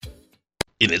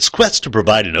In its quest to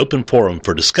provide an open forum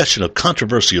for discussion of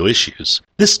controversial issues,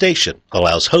 this station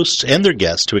allows hosts and their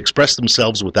guests to express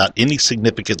themselves without any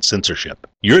significant censorship.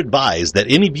 You're advised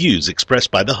that any views expressed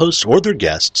by the hosts or their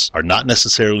guests are not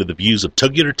necessarily the views of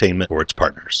Togi Entertainment or its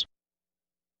partners.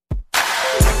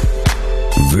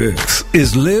 This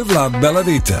is Live La Bella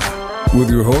Vita with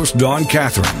your host, Dawn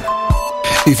Catherine.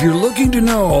 If you're looking to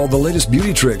know all the latest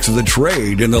beauty tricks of the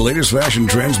trade and the latest fashion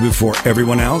trends before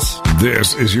everyone else,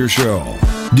 this is your show.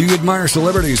 Do you admire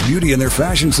celebrities' beauty and their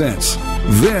fashion sense?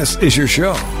 This is your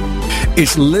show.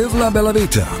 It's Live La Bella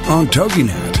Vita on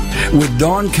TogiNet with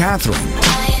Dawn Catherine.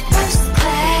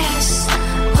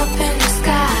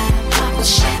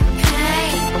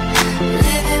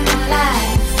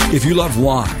 If you love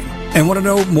wine and want to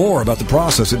know more about the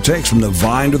process it takes from the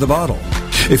vine to the bottle,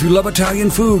 if you love Italian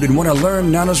food and want to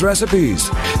learn Nana's recipes,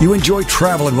 you enjoy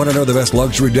travel and want to know the best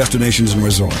luxury destinations and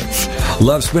resorts,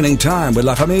 love spending time with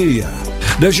La Familia,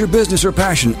 does your business or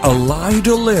passion allow you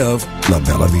to live La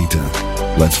Bella Vita?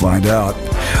 Let's find out.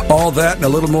 All that and a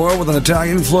little more with an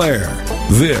Italian flair.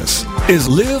 This is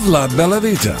Live La Bella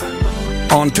Vita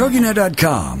on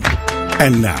TogiNet.com.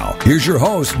 And now, here's your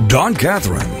host, Dawn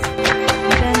Catherine.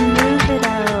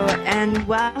 And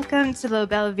welcome to the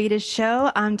Bella Vita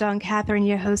Show. I'm Dawn Catherine,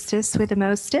 your hostess with the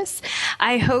mostest.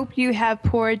 I hope you have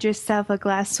poured yourself a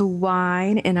glass of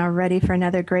wine and are ready for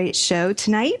another great show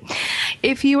tonight.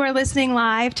 If you are listening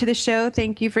live to the show,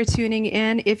 thank you for tuning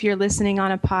in. If you're listening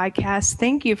on a podcast,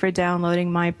 thank you for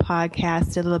downloading my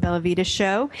podcast, The Bella Vita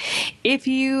Show. If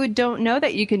you don't know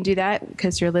that you can do that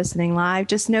because you're listening live,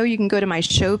 just know you can go to my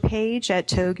show page at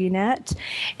TogiNet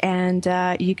and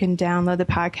you can download the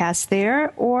podcast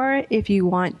there. Or if you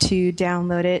want to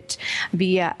download it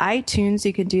via iTunes,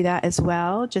 you can do that as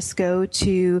well. Just go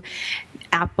to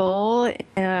Apple,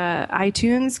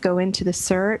 iTunes, go into the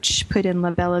search, put in La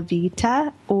Bella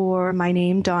Vita or my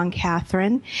name, Dawn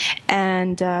Catherine,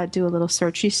 and do a little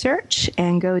searchy search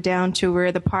and go down to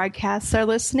where the podcasts are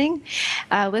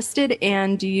listed,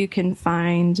 and you can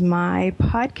find my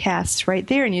podcasts right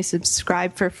there, and you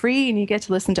subscribe for free, and you get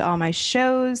to listen to all my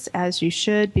shows, as you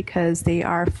should, because they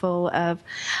are full of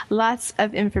lots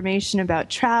of information about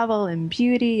travel and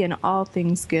beauty and all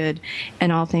things good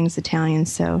and all things Italian.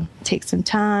 So take some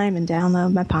time and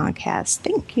download my podcast.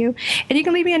 Thank you. And you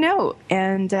can leave me a note.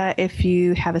 And if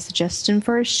you have a suggestion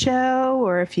for a show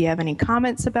or if you have any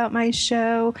comments about my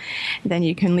show, then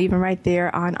you can leave them right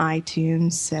there on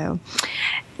iTunes. So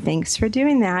thanks for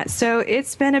doing that. So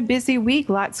it's been a busy week.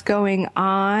 Lots going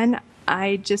on.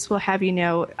 I just will have you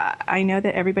know, I know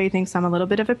that everybody thinks I'm a little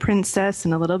bit of a princess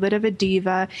and a little bit of a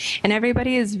diva, and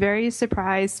everybody is very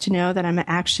surprised to know that I'm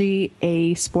actually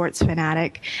a sports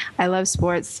fanatic. I love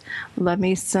sports, love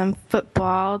me some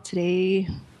football. Today,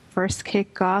 first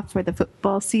kickoff for the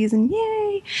football season,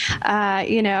 yay!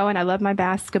 And I love my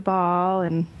basketball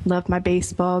and love my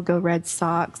baseball, go Red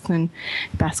Sox, and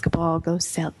basketball, go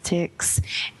Celtics.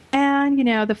 And,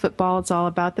 the football is all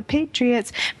about the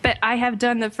Patriots. But I have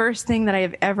done the first thing that I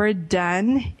have ever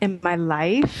done in my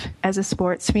life as a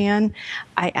sports fan.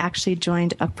 I actually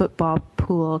joined a football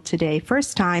pool today.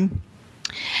 First time.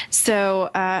 So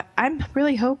I'm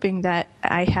really hoping that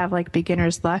I have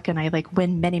beginner's luck and I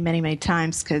win many, many, many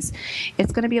times, because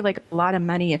it's going to be a lot of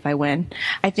money if I win.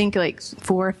 I think $400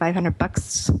 or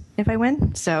 $500 if I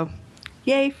win. So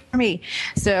yay for me.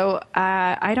 So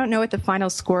I don't know what the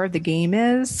final score of the game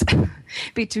is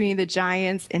between the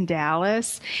Giants and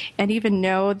Dallas, and even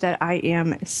know that I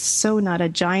am so not a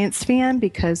Giants fan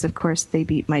because, of course, they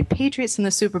beat my Patriots in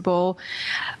the Super Bowl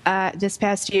this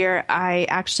past year. I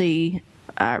actually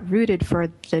rooted for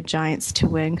the Giants to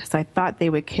win because I thought they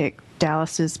would kick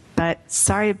Dallas's butt.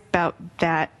 Sorry about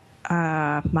that.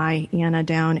 My Anna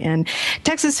down in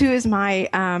Texas, who is my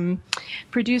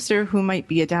producer, who might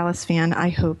be a Dallas fan. I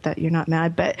hope that you're not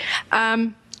mad. But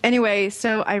anyway,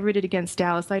 so I rooted against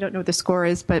Dallas. I don't know what the score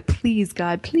is, but please,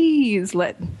 God, please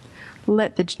let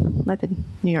the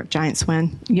New York Giants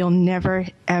win. You'll never,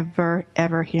 ever,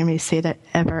 ever hear me say that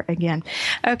ever again.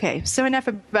 Okay, so enough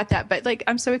about that. But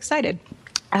I'm so excited.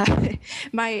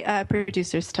 My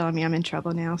producer's telling me I'm in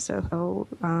trouble now, so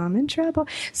I'm in trouble.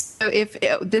 So if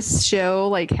this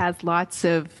show has lots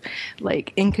of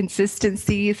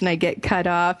inconsistencies and I get cut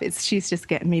off, she's just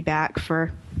getting me back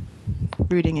for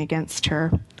rooting against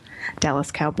her.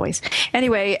 Dallas Cowboys.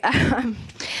 Anyway,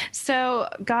 so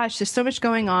gosh, there's so much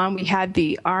going on. We had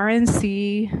the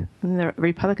RNC, the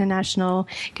Republican National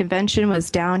Convention was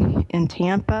down in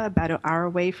Tampa, about an hour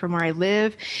away from where I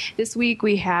live. This week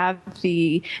we have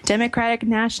the Democratic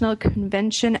National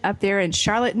Convention up there in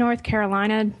Charlotte, North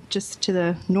Carolina, just to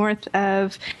the north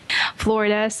of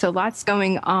Florida. So lots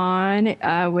going on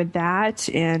with that.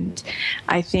 And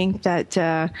I think that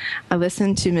I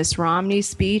listened to Miss Romney's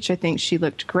speech. I think she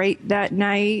looked great that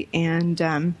night. And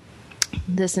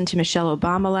listened to Michelle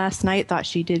Obama last night. Thought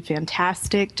she did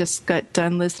fantastic. Just got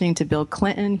done listening to Bill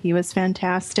Clinton. He was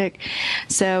fantastic.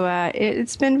 So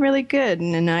it's been really good.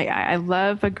 And I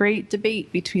love a great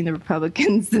debate between the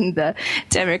Republicans and the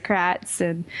Democrats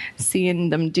and seeing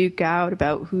them duke out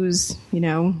about who's,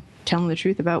 telling the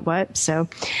truth about what. So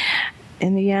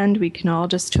in the end, we can all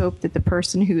just hope that the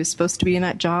person who is supposed to be in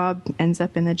that job ends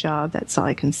up in the job. That's all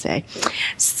I can say.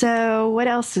 So what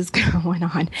else is going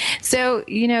on? So,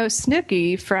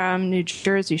 Snooki from New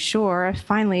Jersey Shore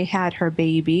finally had her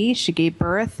baby. She gave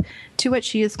birth to what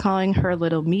she is calling her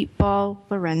little meatball,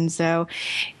 Lorenzo.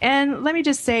 And let me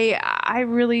just say, I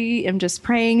really am just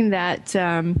praying that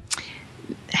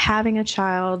having a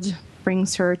child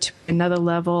brings her to another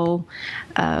level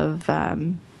of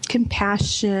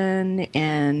compassion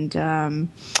and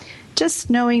just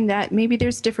knowing that maybe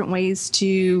there's different ways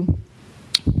to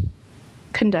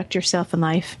conduct yourself in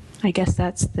life. I guess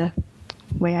that's the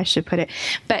way I should put it.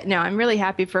 But no, I'm really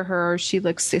happy for her. She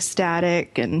looks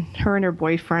ecstatic, and her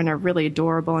boyfriend are really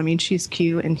adorable. I mean, she's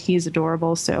cute and he's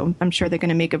adorable, so I'm sure they're going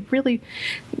to make a really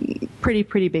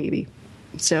pretty baby.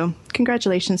 So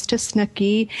congratulations to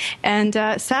Snooki. And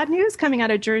sad news coming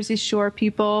out of Jersey Shore,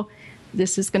 people.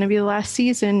 This is going to be the last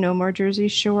season. No more Jersey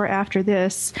Shore after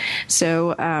this.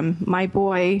 So my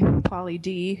boy, Paulie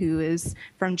D, who is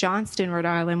from Johnston, Rhode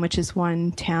Island, which is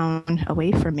one town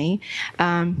away from me,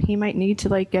 he might need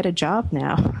to get a job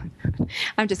now.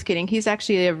 I'm just kidding. He's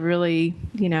actually a really,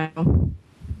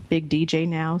 big DJ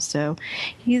now, so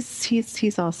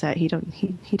he's all set. He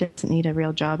doesn't need a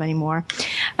real job anymore.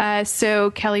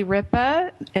 So Kelly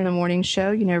Ripa in the morning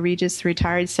show, Regis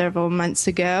retired several months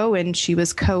ago, and she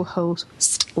was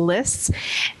co-hostless.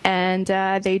 And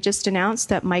they just announced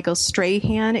that Michael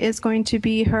Strahan is going to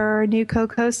be her new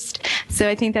co-host. So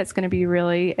I think that's going to be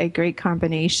really a great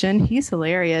combination. He's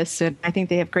hilarious, and I think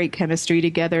they have great chemistry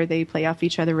together. They play off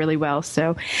each other really well.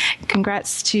 So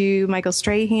congrats to Michael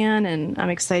Strahan, and I'm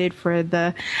excited for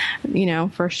the,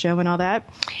 first show and all that.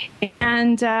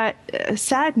 And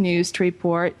sad news to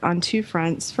report on two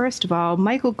fronts. First of all,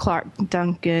 Michael Clark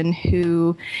Duncan,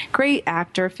 great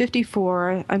actor,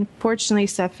 54, unfortunately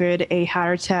suffered a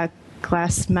heart attack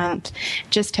last month,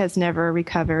 just has never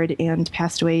recovered and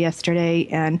passed away yesterday.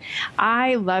 And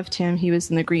I loved him. He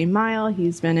was in The Green Mile.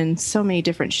 He's been in so many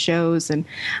different shows, and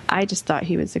I just thought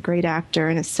he was a great actor,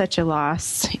 and it's such a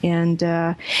loss. And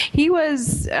he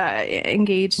was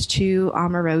engaged to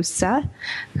Omarosa,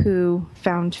 who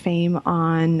found fame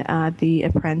on The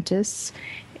Apprentice.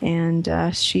 And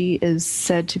she is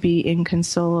said to be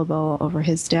inconsolable over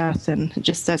his death, and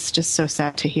that's just so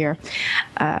sad to hear.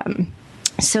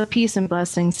 So peace and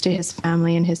blessings to his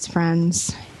family and his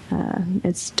friends.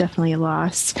 It's definitely a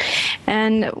loss.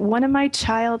 And one of my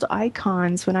child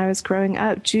icons when I was growing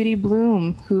up, Judy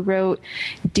Blume, who wrote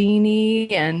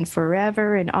Deanie and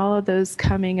Forever and all of those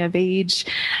coming of age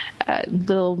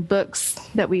little books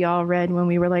that we all read when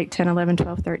we were like 10, 11,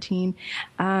 12, 13.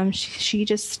 She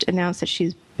just announced that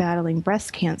she's battling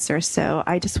breast cancer. So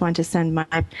I just want to send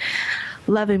my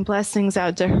love and blessings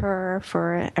out to her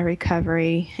for a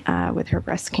recovery with her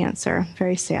breast cancer.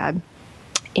 Very sad.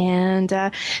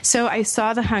 And so I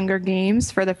saw The Hunger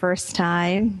Games for the first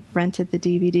time, rented the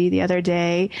DVD the other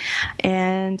day,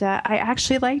 and I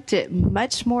actually liked it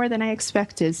much more than I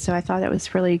expected, so I thought it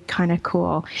was really kind of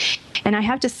cool. And I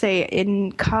have to say,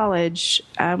 in college,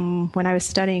 when I was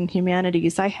studying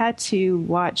humanities, we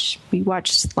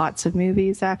watched lots of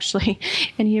movies, actually,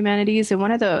 in humanities, and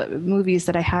one of the movies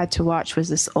that I had to watch was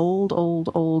this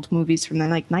old movies from the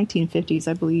 1950s,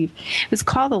 I believe. It was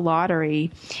called The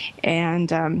Lottery, and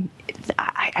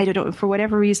I don't know, for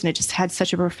whatever reason, it just had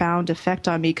such a profound effect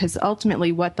on me, because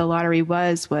ultimately what The Lottery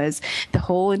was the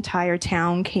whole entire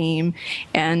town came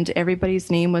and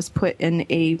everybody's name was put in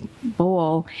a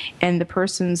bowl, and the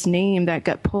person's name that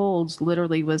got pulled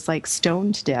literally was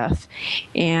stoned to death.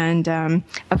 And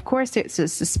of course, it's a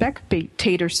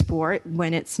spectator sport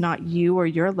when it's not you or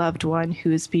your loved one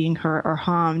who is being hurt or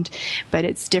harmed, but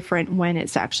it's different when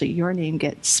it's actually your name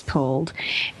gets pulled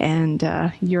and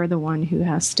you're the one who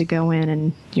has to go in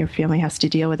then your family has to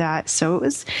deal with that. So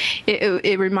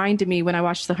it reminded me, when I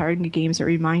watched the Hunger Games, it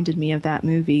reminded me of that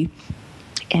movie.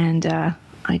 And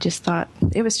I just thought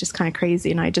it was just kind of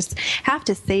crazy. And I just have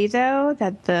to say, though,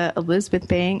 that the Elizabeth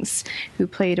Banks, who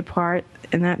played a part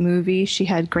in that movie, she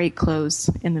had great clothes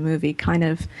in the movie, kind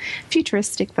of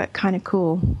futuristic, but kind of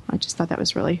cool. I just thought that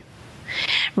was really,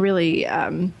 really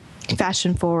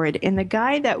fashion forward. And the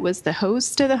guy that was the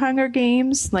host of the Hunger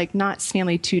Games, like not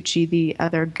Stanley Tucci, the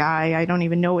other guy, I don't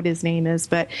even know what his name is,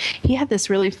 but he had this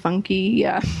really funky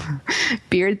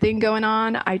beard thing going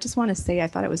on. I just want to say I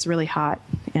thought it was really hot.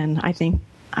 And I think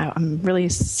I'm really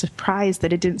surprised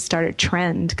that it didn't start a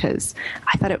trend, because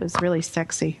I thought it was really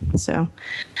sexy. So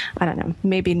I don't know.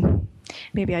 Maybe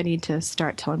I need to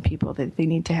start telling people that they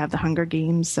need to have the Hunger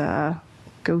Games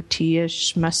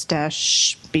goatee-ish,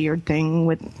 mustache, beard thing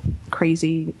with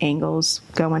crazy angles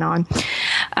going on.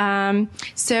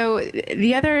 So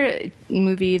the other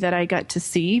movie that I got to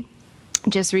see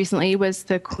just recently was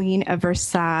The Queen of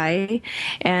Versailles,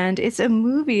 and it's a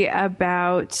movie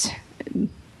about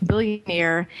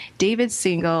billionaire David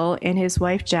Single and his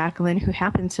wife Jacqueline, who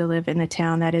happen to live in the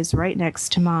town that is right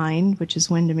next to mine, which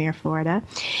is Windermere, Florida.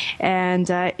 And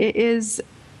it is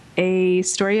a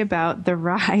story about the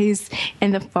rise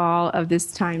and the fall of this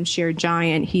timeshare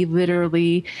giant. He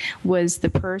literally was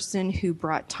the person who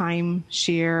brought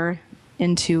timeshare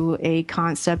into a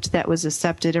concept that was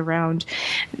accepted around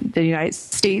the United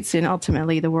States and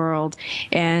ultimately the world.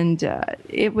 And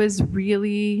it was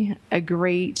really a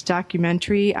great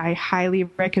documentary. I highly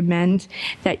recommend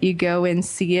that you go and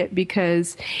see it,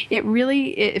 because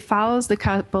it follows the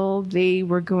couple. They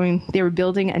were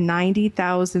building a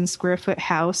 90,000 square foot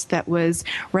house that was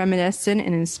reminiscent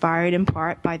and inspired in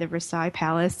part by the Versailles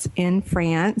Palace in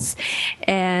France.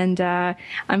 And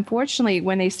unfortunately,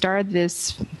 when they started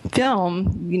this film,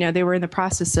 they were in the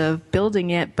process of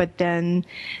building it, but then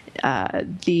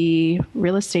the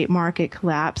real estate market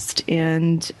collapsed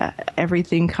and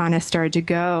everything kind of started to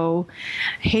go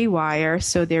haywire.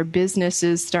 So their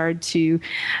businesses started to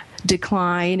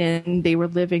decline, and they were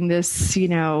living this,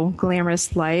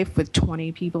 glamorous life with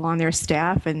 20 people on their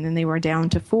staff, and then they were down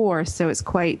to 4. So it's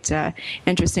quite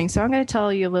interesting. So I'm going to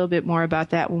tell you a little bit more about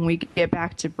that when we get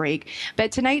back to break.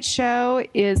 But tonight's show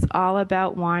is all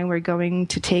about wine. We're going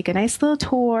to take a nice little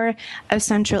tour of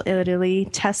Central Italy,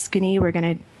 Tuscany. We're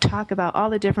going to talk about all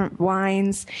the different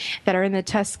wines that are in the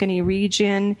Tuscany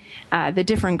region, the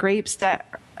different grapes that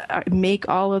make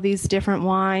all of these different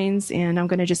wines, and I'm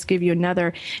going to just give you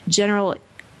another general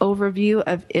overview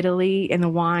of Italy and the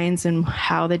wines and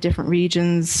how the different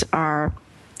regions are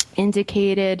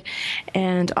indicated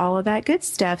and all of that good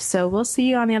stuff. So we'll see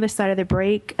you on the other side of the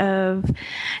break of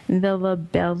the La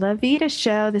Bella Vita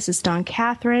show. This is Dawn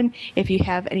Catherine. If you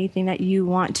have anything that you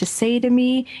want to say to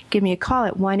me, give me a call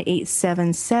at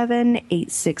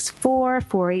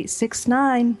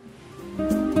 1-877-864-4869.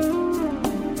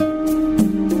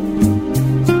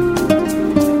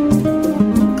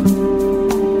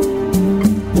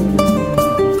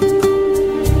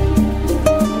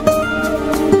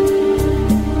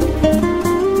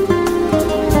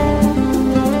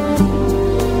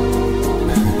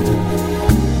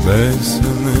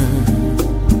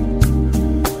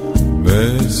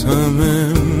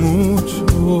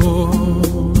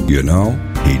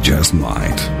 He just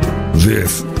might.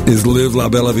 This is Live La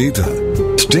Bella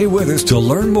Vita. Stay with us to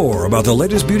learn more about the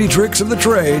latest beauty tricks of the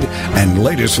trade and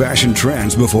latest fashion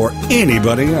trends before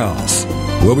anybody else.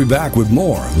 We'll be back with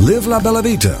more Live La Bella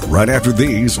Vita right after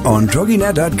these on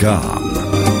TogiNet.com.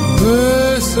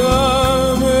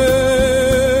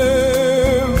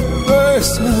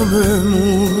 Bésame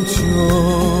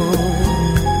mucho.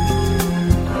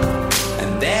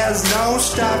 There's no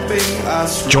stopping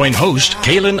us. Join host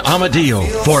Kaylin Amadillo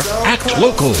for Act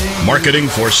Local, marketing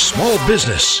for small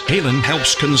business. Kaylin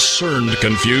helps concerned,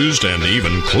 confused, and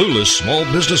even clueless small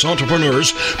business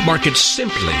entrepreneurs market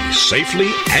simply,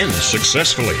 safely, and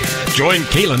successfully. Join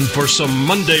Kaylin for some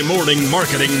Monday morning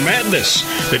marketing madness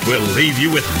that will leave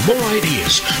you with more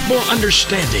ideas, more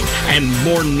understanding, and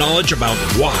more knowledge about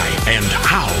why and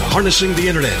how harnessing the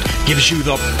internet gives you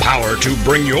the power to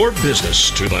bring your business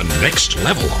to the next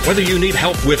level. Whether you need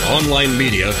help with online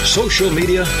media, social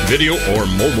media, video, or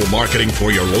mobile marketing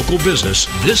for your local business,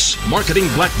 this Marketing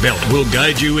Black Belt will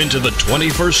guide you into the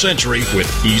 21st century with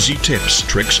easy tips,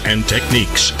 tricks, and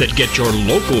techniques that get your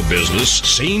local business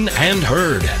seen and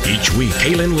heard. Each week,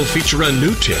 Kaylin will feature a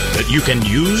new tip that you can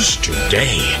use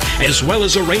today, as well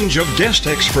as a range of guest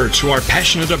experts who are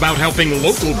passionate about helping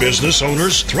local business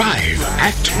owners thrive.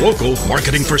 Act Local,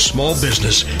 Marketing for Small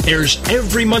Business airs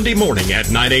every Monday morning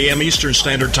at 9 a.m. Eastern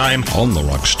Standard time on the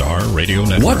Rockstar Radio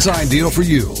Network. What's ideal for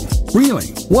you? Really,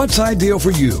 what's ideal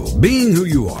for you? Being who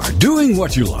you are, doing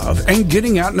what you love, and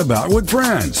getting out and about with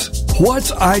friends.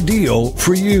 What's ideal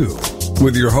for you?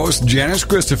 With your host, Janice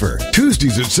Christopher,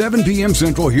 Tuesdays at 7 p.m.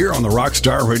 Central here on the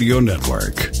Rockstar Radio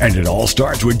Network. And it all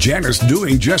starts with Janice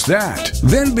doing just that.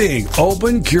 Then being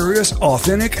open, curious,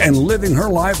 authentic, and living her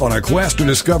life on a quest to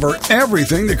discover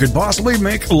everything that could possibly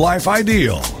make life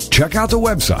ideal. Check out the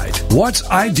website,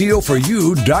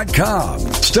 whatsidealforyou.com.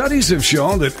 Studies have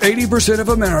shown that 80% of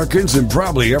Americans, and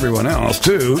probably everyone else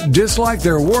too, dislike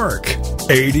their work.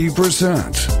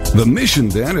 80%. The mission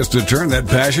then is to turn that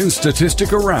passion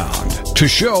statistic around, to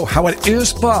show how it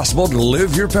is possible to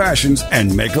live your passions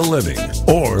and make a living,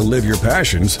 or live your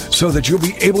passions so that you'll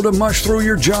be able to mush through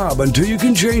your job until you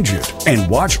can change it and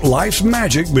watch life's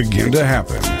magic begin to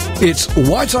happen. It's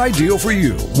What's Ideal for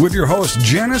You with your host,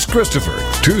 Janice Christopher,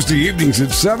 Tuesday evenings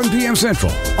at 7 p.m.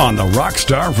 Central on the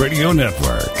Rockstar Radio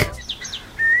Network.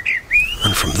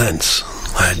 And from thence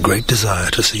I had great desire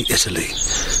to see Italy,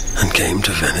 and came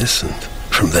to Venice, and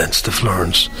from thence to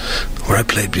Florence, where I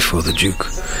played before the Duke,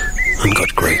 and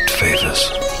got great favors.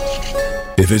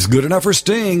 If it's good enough for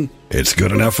Sting, it's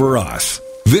good enough for us.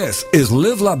 This is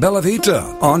Live La Bella Vita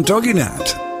on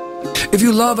TogiNet. If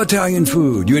you love Italian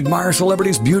food, you admire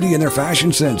celebrities' beauty and their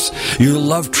fashion sense, you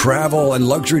love travel and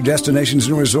luxury destinations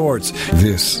and resorts,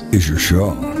 this is your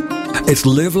show. It's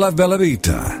Live La Bella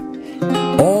Vita,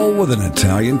 all with an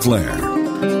Italian flair.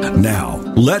 Now,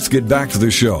 let's get back to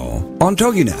the show on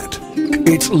TogiNet.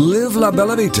 It's Live La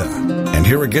Bella Vita. And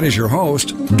here again is your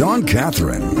host, Dawn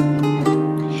Catherine.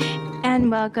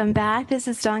 And welcome back. This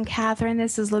is Dawn Catherine.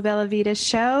 This is La Bella Vita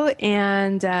show.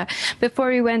 And before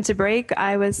we went to break,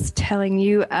 I was telling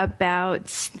you about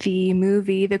the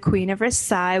movie The Queen of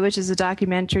Versailles, which is a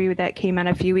documentary that came out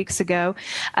a few weeks ago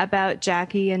about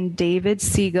Jackie and David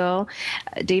Siegel.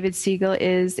 David Siegel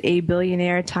is a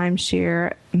billionaire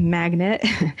timeshare magnate.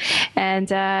 And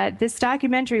this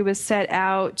documentary was set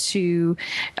out to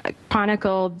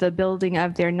chronicle the building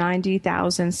of their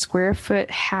 90,000 square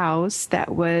foot house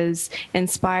that was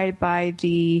inspired by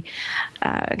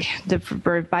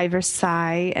by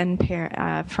Versailles and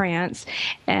France.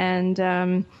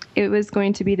 And it was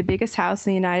going to be the biggest house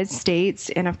in the United States.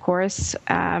 And of course,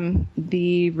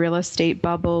 the real estate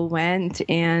bubble went,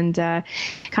 and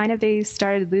kind of they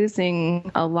started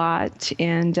losing a lot,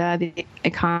 and the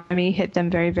economy hit them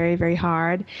very, very, very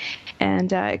hard.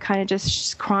 And it kind of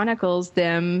just chronicles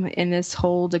them in this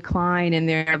whole decline in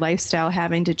their lifestyle,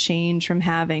 having to change from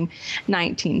having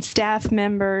 19 staff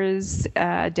members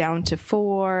down to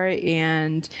 4,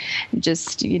 and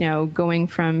just, going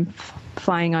from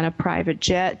flying on a private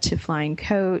jet to flying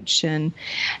coach, and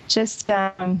just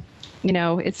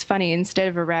it's funny, instead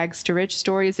of a rags to rich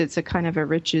stories, it's a kind of a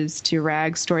riches to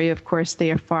rags story. Of course, they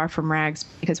are far from rags,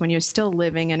 because when you're still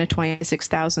living in a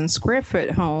 26,000 square foot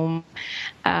home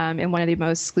in one of the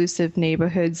most exclusive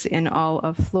neighborhoods in all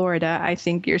of Florida, I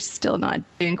think you're still not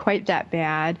doing quite that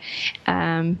bad.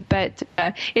 But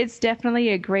it's definitely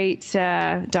a great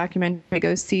documentary to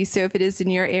go see. So if it is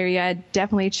in your area,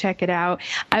 definitely check it out.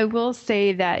 I will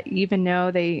say that even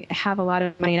though they have a lot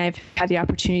of money, and I've had the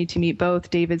opportunity to meet both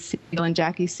David Siegel and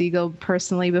Jackie Siegel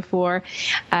personally before,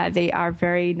 they are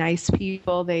very nice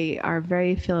people. They are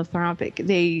very philanthropic.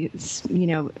 They,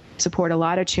 support a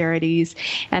lot of charities.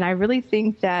 And I really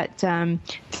think that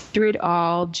through it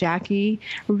all, Jackie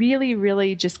really,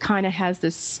 really just kind of has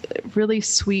this really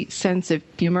sweet sense of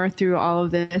humor through all of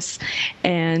this.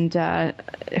 And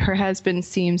her husband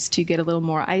seems to get a little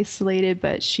more isolated,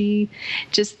 but she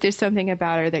just, there's something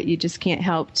about her that you just can't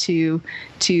help to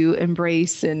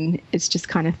embrace, and it's just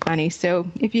kind of funny. So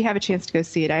if you have a chance to go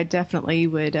see it, I definitely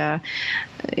would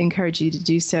encourage you to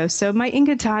do so. So my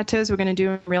incantatos, we're going to do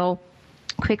them real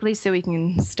quickly so we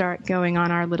can start going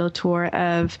on our little tour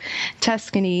of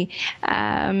Tuscany.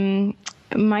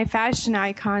 My fashion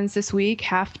icons this week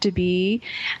have to be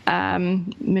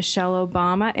Michelle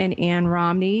Obama and Anne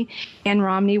Romney. Anne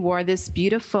Romney wore this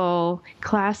beautiful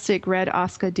classic red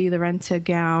Oscar de la Renta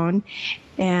gown,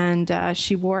 and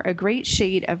she wore a great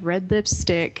shade of red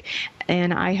lipstick.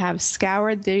 And I have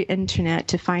scoured the internet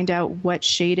to find out what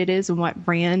shade it is and what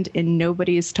brand, and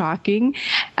nobody is talking.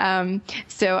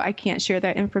 So I can't share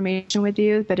that information with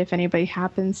you, but if anybody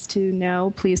happens to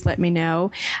know, please let me know.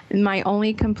 My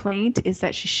only complaint is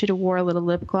that she should have wore a little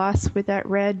lip gloss with that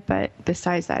red, but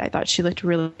besides that, I thought she looked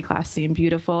really classy and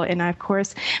beautiful. And of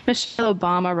course, Michelle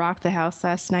Obama rocked the house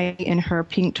last night in her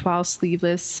pink toile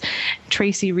sleeveless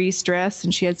Tracy Reese dress,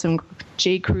 and she had some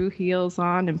J. Crew heels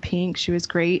on and pink. She was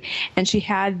great. And she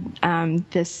had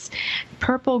this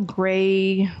purple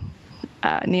gray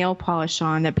nail polish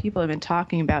on that people have been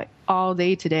talking about all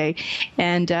day today,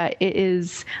 and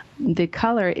the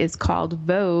color is called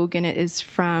Vogue, and it is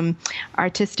from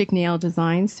Artistic Nail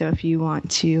Design. So if you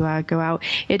want to go out,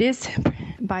 it is,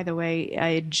 by the way,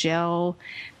 a gel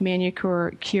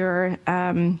manicure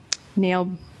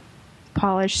nail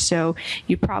polish, so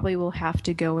you probably will have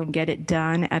to go and get it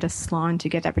done at a salon to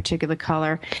get that particular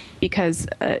color, because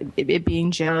it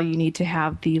being gel, you need to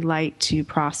have the light to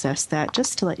process that,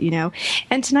 just to let you know.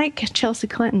 And tonight Chelsea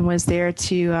Clinton was there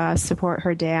to support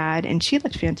her dad, and she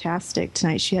looked fantastic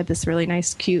tonight. She had this really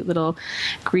nice cute little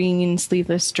green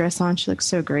sleeveless dress on. She looked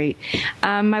so great.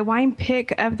 My wine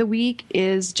pick of the week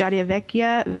is Giada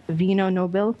Vecchia Vino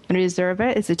Nobile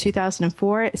Reserva. It's a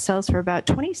 2004. It sells for about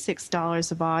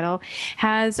 $26 a bottle.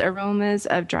 Has aromas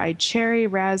of dried cherry,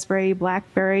 raspberry,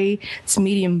 blackberry. It's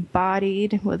medium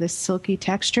bodied with a silky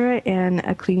texture and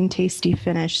a clean, tasty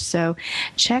finish. So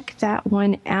check that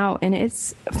one out. And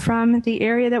it's from the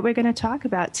area that we're going to talk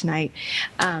about tonight.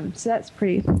 So that's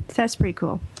pretty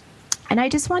cool. And I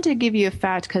just wanted to give you a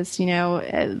fact because,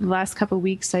 the last couple of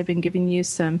weeks I've been giving you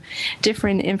some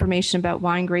different information about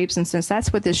wine grapes. And since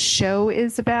that's what this show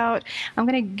is about, I'm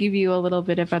going to give you a little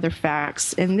bit of other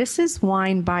facts. And this is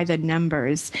wine by the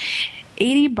numbers.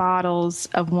 80 bottles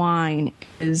of wine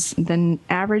is the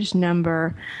average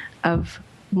number of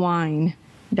wine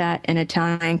that an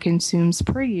Italian consumes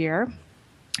per year.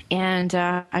 And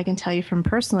I can tell you from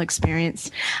personal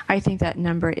experience, I think that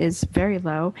number is very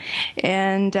low.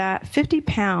 And 50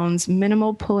 pounds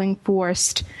minimal pulling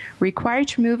force required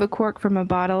to remove a cork from a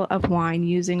bottle of wine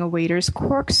using a waiter's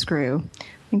corkscrew. I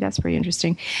think that's pretty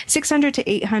interesting. 600 to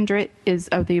 800 is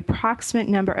of the approximate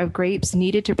number of grapes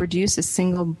needed to produce a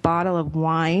single bottle of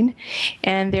wine.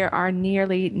 And there are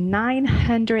nearly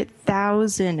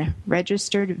 900,000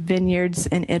 registered vineyards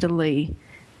in Italy.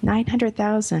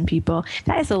 900,000 people.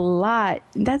 That is a lot.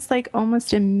 That's like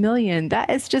almost 1 million.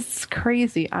 That is just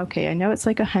crazy. Okay, I know it's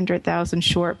like 100,000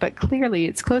 short, but clearly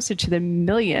it's closer to the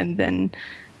million than,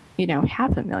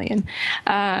 500,000.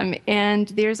 And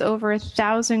there's over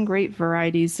 1,000 grape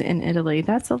varieties in Italy.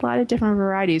 That's a lot of different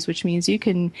varieties, which means you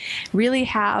can really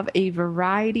have a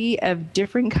variety of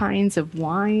different kinds of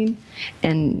wine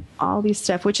and all these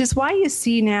stuff, which is why you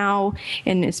see now,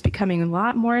 and it's becoming a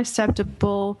lot more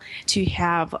acceptable to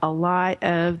have a lot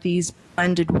of these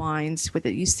blended wines with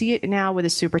it. You see it now with the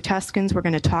Super Tuscans. We're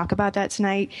going to talk about that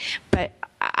tonight, but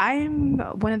I'm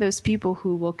one of those people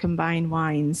who will combine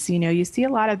wines. You see a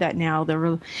lot of that now,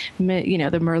 the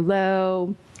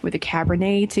Merlot with the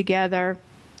Cabernet together.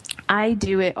 I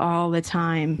do it all the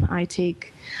time. I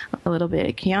take a little bit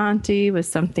of Chianti with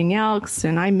something else,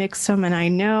 and I mix them, and I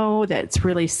know that it's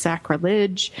really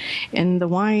sacrilege in the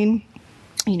wine.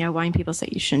 Wine people say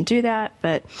you shouldn't do that,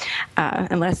 but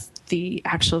unless the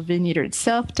actual vineyard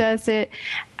itself does it,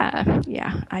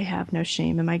 I have no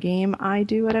shame in my game. I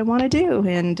do what I want to do,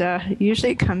 and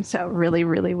usually it comes out really,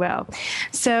 really well.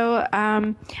 So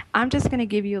I'm just going to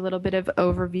give you a little bit of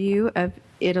overview of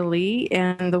Italy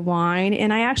and the wine.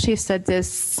 And I actually said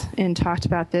this and talked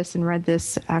about this and read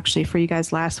this actually for you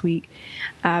guys last week.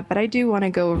 But I do want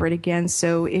to go over it again.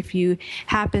 So if you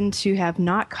happen to have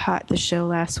not caught the show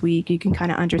last week, you can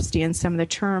kind of understand some of the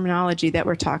terminology that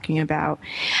we're talking about.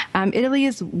 Italy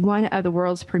is one of the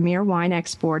world's premier wine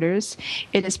exporters.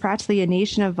 It is practically a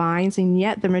nation of vines, and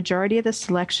yet the majority of the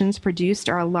selections produced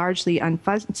are largely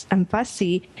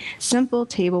unfussy, simple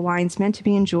table wines meant to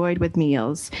be enjoyed with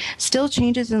meals. Still,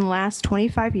 changes in the last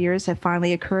 25 years have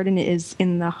finally occurred, and it is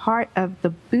in the heart of the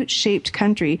boot-shaped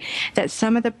country that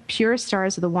some of the pure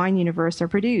stars of the wine universe are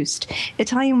produced.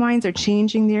 Italian wines are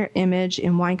changing their image,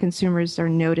 and wine consumers are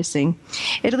noticing.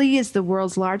 Italy is the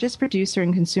world's largest producer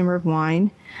and consumer of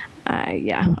wine.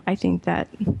 I think that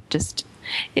just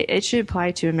it should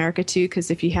apply to America too, because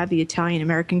if you have the Italian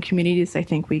American communities, I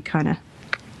think we probably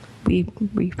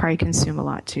consume a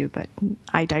lot too, but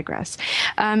I digress.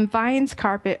 Vines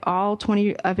carpet all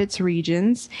 20 of its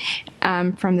regions,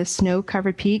 from the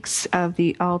snow-covered peaks of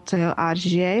the Alto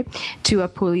Adige to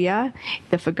Apulia,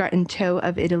 the forgotten toe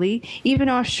of Italy, even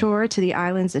offshore to the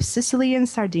islands of Sicily and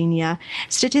Sardinia.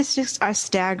 Statistics are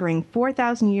staggering.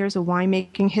 4,000 years of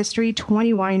winemaking history,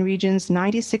 20 wine regions,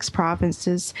 96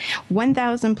 provinces,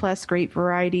 1,000 plus grape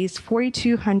varieties,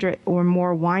 4,200 or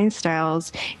more wine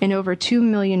styles, and over 2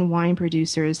 million wine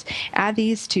producers. Add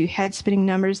these to head-spinning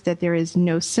numbers that there is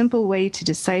no simple way to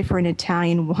decipher an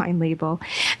Italian wine label.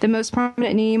 The most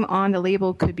prominent name on the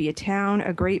label could be a town,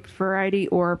 a grape variety,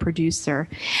 or a producer.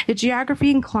 The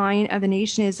geography and climate of the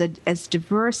nation is as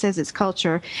diverse as its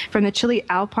culture, from the chilly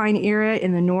alpine area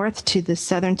in the north to the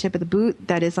southern tip of the boot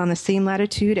that is on the same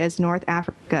latitude as North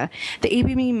Africa. The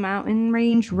Apennine mountain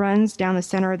range runs down the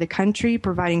center of the country,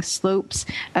 providing slopes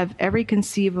of every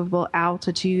conceivable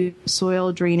altitude,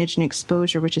 soil, drainage, and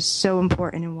exposure, which is so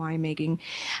important in winemaking.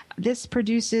 This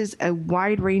produces a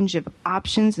wide range of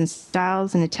options and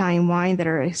styles in Italian wine that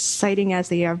are exciting as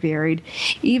they are varied.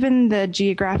 Even the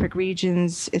geographic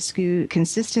regions eschew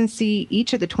consistency,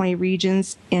 each of the 20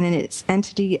 regions in its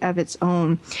entity of its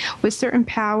own, with certain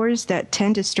powers that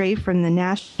tend to stray from the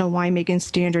national winemaking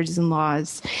standards and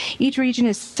laws. Each region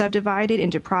is subdivided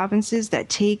into provinces that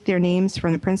take their names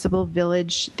from the principal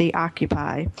village they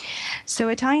occupy. So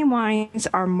Italian wines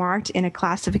are marked in a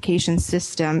classification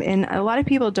system, and a lot of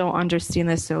people don't understand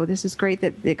this, so this is great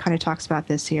that it kind of talks about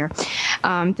this here.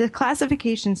 The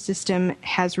classification system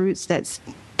has roots that's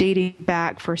dating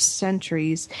back for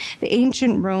centuries. The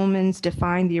ancient Romans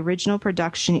defined the original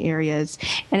production areas,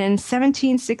 and in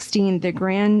 1716, the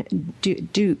Grand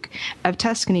Duke of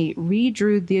Tuscany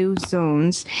redrew those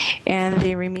zones, and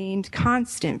they remained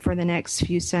constant for the next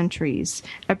few centuries.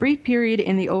 A brief period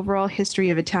in the overall history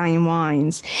of Italian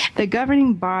wines. The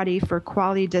governing body for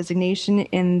quality designation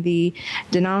in the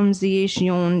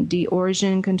Denominazione di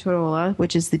Origine Controlla,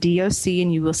 which is the DOC,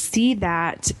 and you will see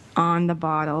that on the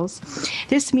bottles.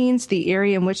 This means the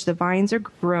area in which the vines are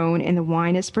grown and the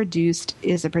wine is produced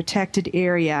is a protected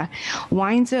area.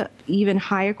 Wines of even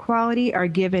higher quality are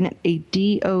given a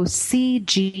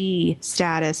DOCG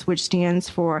status, which stands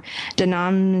for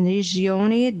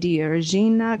Denominazione di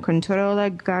Origine Controlla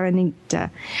Garantita,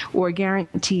 or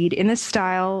guaranteed in the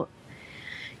style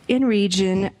in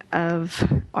region of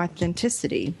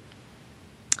authenticity.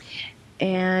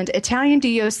 And Italian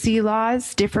DOC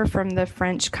laws differ from the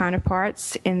French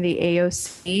counterparts in the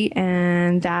AOC,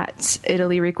 and that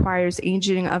Italy requires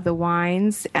aging of the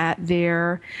wines.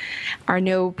 There are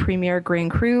no Premier Grand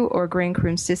Cru or Grand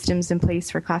Cru systems in place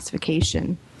for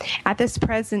classification. At this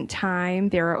present time,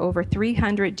 there are over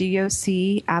 300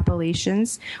 DOC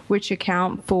appellations, which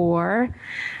account for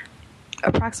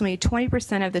approximately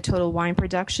 20% of the total wine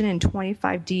production and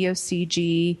 25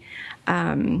 DOCG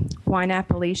wine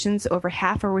appellations, over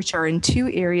half of which are in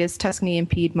two areas, Tuscany and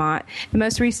Piedmont. The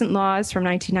most recent laws from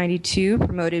 1992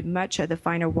 promoted much of the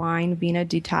finer wine, Vino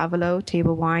di Tavolo,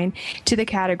 table wine, to the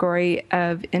category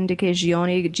of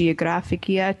Indicazione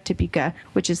Geografica Tipica,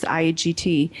 which is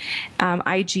IGT.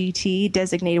 IGT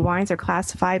designated wines are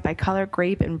classified by color,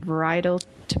 grape, and varietal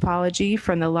typology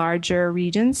from the larger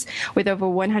regions. With over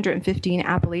 115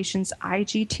 appellations,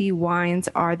 IGT wines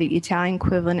are the Italian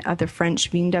equivalent of the French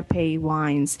Vin de Pays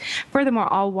wines. Furthermore,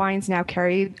 all wines now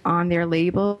carry on their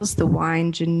labels the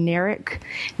wine generic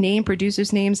name,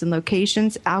 producers' names and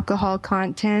locations, alcohol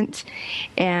content,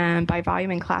 and by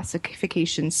volume and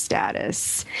classification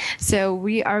status. So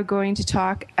we are going to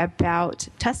talk about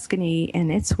Tuscany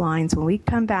and its wines when we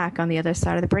come back on the other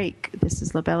side of the break. This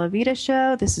is La Bella Vita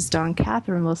Show. This is Dawn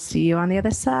Catherine. We'll see you on the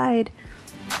other side.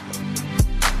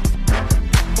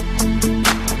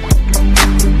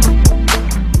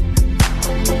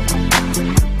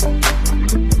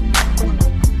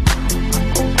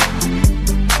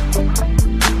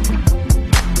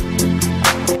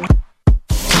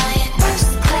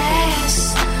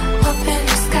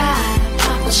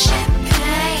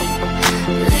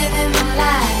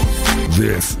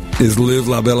 This is Live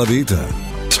La Bella Vita.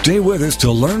 Stay with us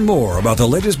to learn more about the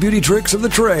latest beauty tricks of the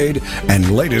trade and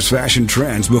latest fashion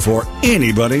trends before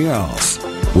anybody else.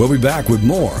 We'll be back with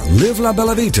more Live La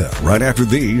Bella Vita right after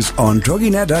these on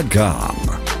TogiNet.com.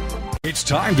 It's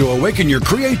time to awaken your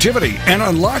creativity and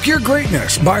unlock your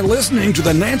greatness by listening to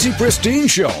The Nancy Pristine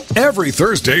Show every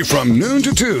Thursday from noon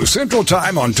to 2 Central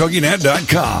Time on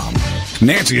TogiNet.com.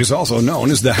 Nancy is also known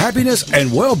as the Happiness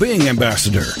and Well-Being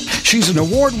Ambassador. She's an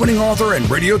award-winning author and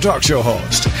radio talk show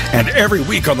host. And every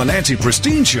week on The Nancy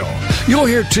Pristine Show, you'll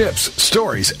hear tips,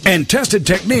 stories, and tested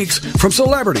techniques from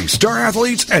celebrities, star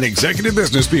athletes, and executive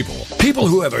business people. People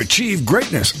who have achieved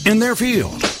greatness in their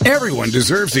field. Everyone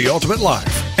deserves the ultimate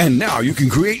life. And now you can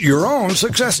create your own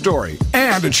success story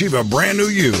and achieve a brand new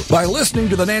you by listening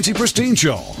to The Nancy Pristine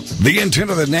Show. The intent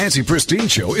of The Nancy Pristine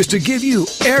Show is to give you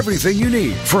everything you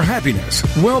need for happiness,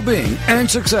 well-being, and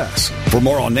success. For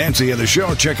more on Nancy and the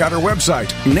show, check out her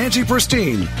website, Nancy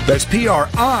Pristine. That's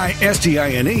PRISTINE.com.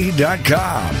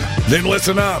 Then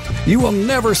listen up. You will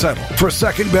never settle for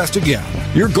second best again.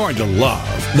 You're going to love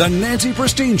The Nancy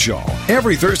Pristine Show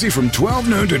every Thursday from 12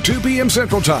 noon to 2 p.m.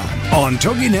 Central Time on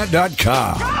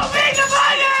TogiNet.com.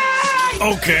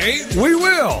 Okay, we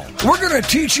will. We're going to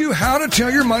teach you how to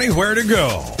tell your money where to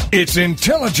go. It's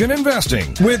Intelligent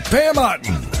Investing with Pam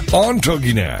Otten on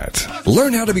TogiNet.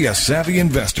 Learn how to be a savvy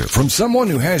investor from someone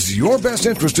who has your best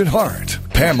interest at heart.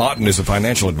 Pam Otten is a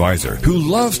financial advisor who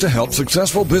loves to help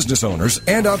successful business owners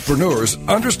and entrepreneurs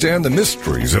understand the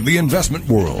mysteries of the investment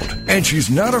world. And she's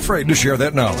not afraid to share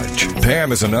that knowledge.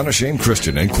 Pam is an unashamed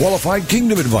Christian and qualified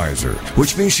kingdom advisor,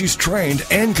 which means she's trained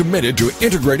and committed to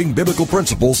integrating biblical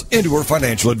principles into her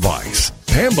financial advice.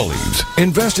 Pam believes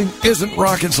investing isn't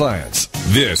rocket science.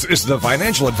 This is the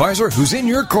financial advisor who's in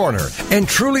your corner and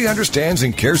truly understands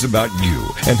and cares about you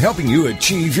and helping you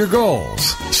achieve your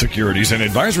goals. Securities and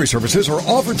advisory services are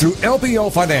offered through LPL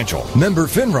Financial, member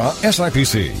FINRA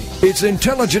SIPC. It's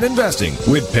Intelligent Investing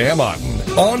with Pam Otten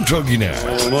on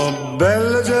TogiNet. Come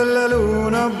bella c'è la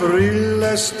luna,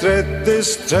 brilla strette,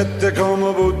 strette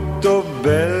come butto,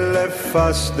 belle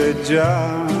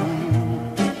fasteggiare.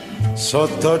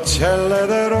 Sotto cielo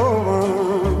di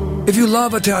Roma. If you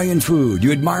love Italian food,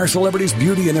 you admire celebrities'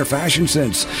 beauty and their fashion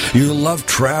sense, you love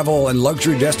travel and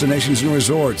luxury destinations and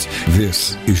resorts,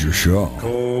 this is your show.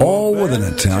 All with an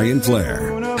Italian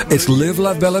flair. It's Live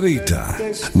La Bella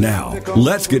Vita. Now,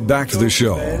 let's get back to the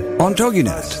show on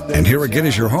TogiNet. And here again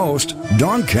is your host,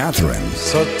 Dawn Catherine.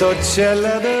 Sotto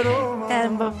cielo di Roma.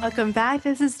 And welcome back.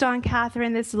 This is Dawn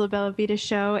Catherine. This is the Bella Vita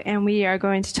Show, and we are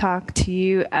going to talk to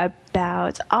you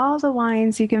about all the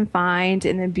wines you can find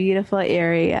in the beautiful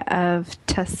area of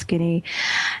Tuscany,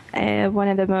 one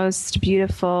of the most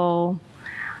beautiful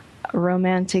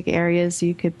romantic areas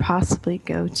you could possibly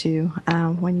go to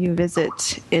when you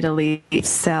visit Italy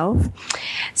itself.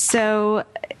 So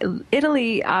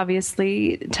Italy,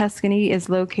 obviously, Tuscany is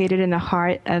located in the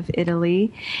heart of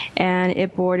Italy, and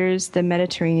it borders the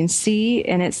Mediterranean Sea,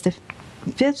 and it's the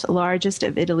fifth largest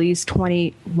of Italy's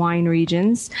 20 wine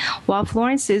regions. While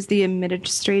Florence is the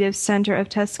administrative center of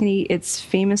Tuscany, it's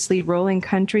famously rolling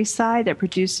countryside that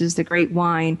produces the great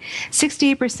wine.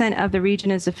 68% of the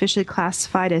region is officially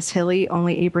classified as hilly,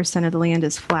 only 8% of the land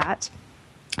is flat.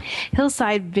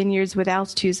 Hillside vineyards with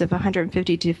altitudes of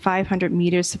 150 to 500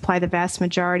 meters supply the vast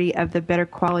majority of the better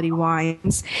quality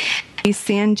wines. The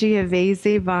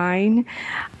Sangiovese vine,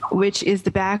 which is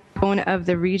the backbone of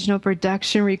the regional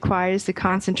production, requires the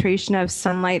concentration of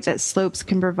sunlight that slopes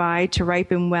can provide to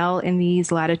ripen well in these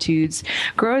latitudes.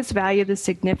 Growers value the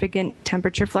significant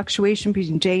temperature fluctuation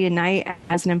between day and night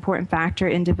as an important factor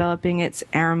in developing its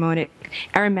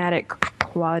aromatic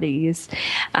qualities.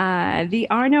 The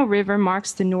Arno River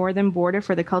marks the northern border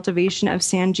for the cultivation of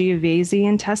Sangiovese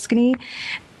in Tuscany.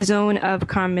 The zone of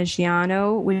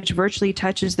Carmigiano, which virtually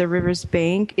touches the river's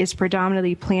bank, is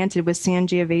predominantly planted with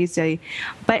Sangiovese,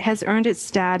 but has earned its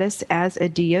status as a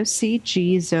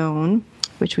DOCG zone,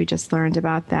 which we just learned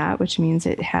about that, which means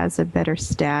it has a better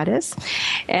status.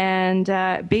 And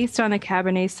based on the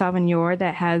Cabernet Sauvignon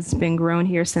that has been grown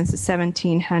here since the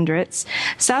 1700s,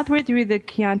 southward through the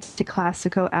Chianti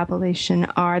Classico appellation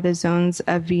are the zones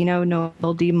of Vino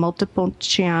Nobile di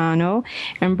Montepulciano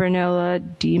and Brunello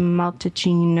di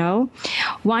Montalcino.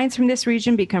 Wines from this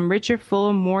region become richer,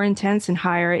 fuller, more intense, and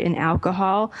higher in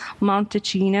alcohol.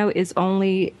 Montalcino is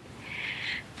only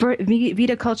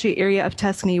viticulture area of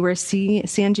Tuscany where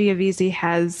Sangiovese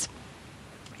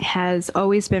has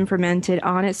always been fermented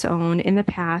on its own. In the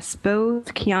past,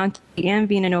 both Chianti and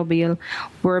Vino Nobile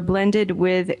were blended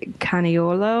with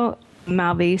Caniolo,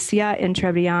 Malvasia, and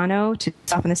Trebbiano to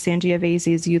soften the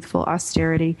Sangiovese's youthful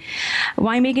austerity.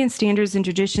 Winemaking standards and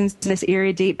traditions in this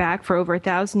area date back for over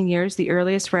 1,000 years. The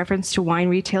earliest reference to wine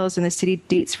retailers in the city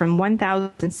dates from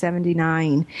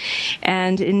 1079.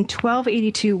 And in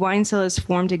 1282, wine sellers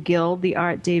formed a guild, the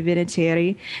Art dei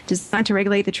Vinatieri, designed to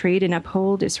regulate the trade and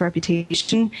uphold its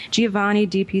reputation. Giovanni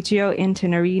di Pietro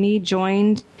Antonarini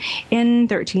joined in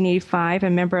 1385, a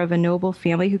member of a noble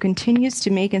family who continues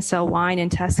to make and sell wine in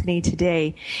Tuscany today.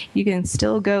 You can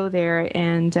still go there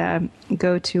and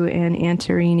go to an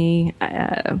Antorini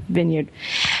vineyard.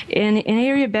 In an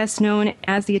area best known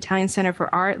as the Italian Center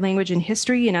for Art, Language, and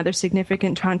History, and other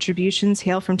significant contributions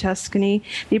hail from Tuscany,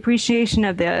 the appreciation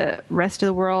of the rest of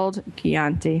the world,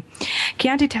 Chianti.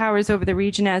 Chianti towers over the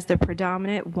region as the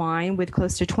predominant wine, with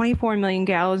close to 24 million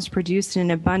gallons produced in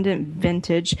an abundant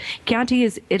vintage. Chianti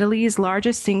is Italy's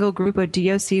largest single group of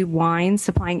DOC wines,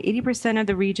 supplying 80% of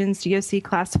the region's DOC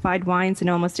classified red wines and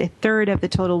almost a third of the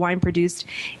total wine produced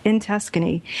in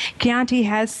Tuscany. Chianti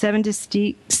has 7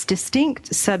 distinct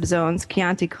subzones: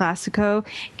 Chianti Classico,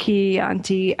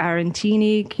 Chianti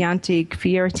Argentini, Chianti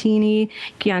Fiorentini,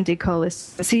 Chianti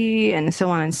Colli, and so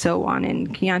on and so on,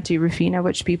 and Chianti Rufina,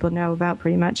 which people know about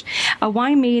pretty much. A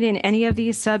wine made in any of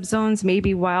these subzones may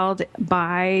be labeled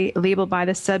by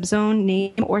the subzone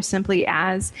name or simply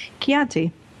as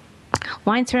Chianti.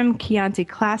 Wines from Chianti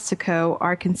Classico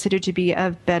are considered to be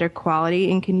of better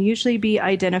quality and can usually be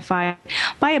identified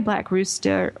by a black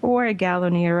rooster or a Gallo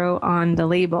Nero on the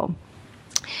label.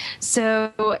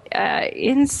 So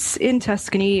in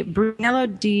Tuscany, Brunello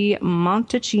di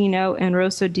Montalcino and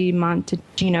Rosso di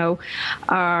Montalcino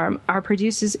are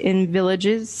produced in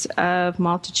villages of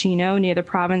Montalcino near the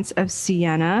province of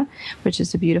Siena, which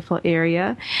is a beautiful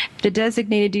area. The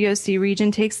designated DOC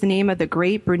region takes the name of the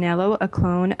grape Brunello, a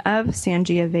clone of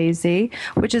Sangiovese,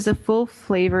 which is a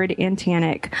full-flavored and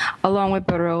tannic, along with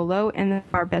Barolo and the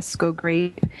Barbesco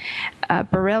grape.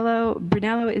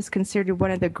 Brunello is considered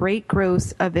one of the great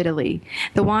growths of Italy.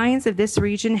 The wines of this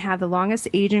region have the longest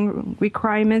aging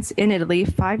requirements in Italy,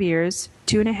 5 years,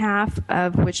 2.5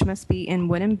 of which must be in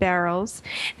wooden barrels.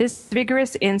 This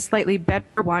vigorous and slightly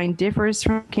better wine differs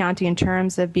from Chianti in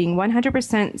terms of being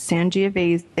 100%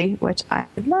 Sangiovese, which I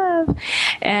love,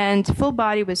 and full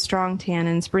body with strong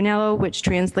tannins. Brunello, which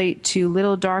translates to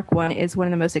little dark one, is one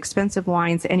of the most expensive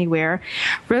wines anywhere.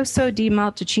 Rosso di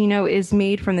Montalcino is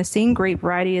made from the same grape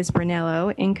variety as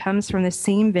Brunello and comes from the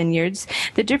same vineyards.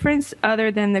 The difference, other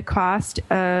than the cost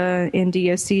in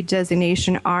DOC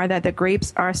designation, are that the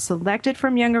grapes are selected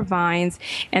from younger vines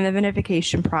and the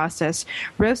vinification process.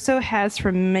 Rosso has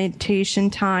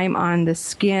fermentation time on the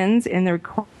skins and it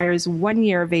requires 1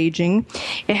 year of aging.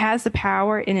 It has the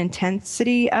power and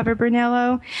intensity of a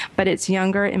Brunello, but it's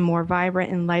younger and more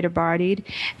vibrant and lighter bodied.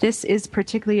 This is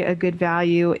particularly a good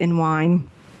value in wine.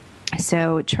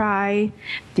 So try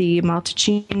the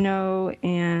Montalcino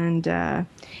and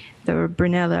the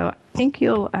Brunello. I think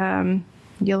you'll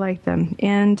like them.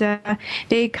 And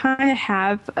they kind of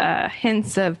have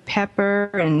hints of pepper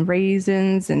and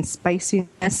raisins and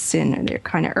spiciness, and they're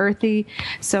kind of earthy.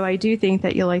 So I do think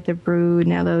that you'll like the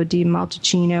Brunello di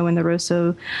Montalcino and the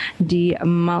Rosso di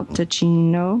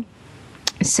Montalcino.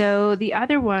 So the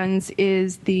other ones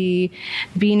is the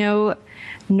Vino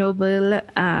Nobile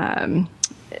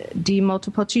di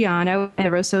Montepulciano and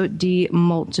Rosso di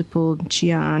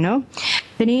Montepulciano.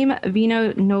 The name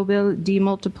Vino Nobile di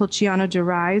Montepulciano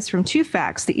derives from 2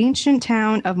 facts. The ancient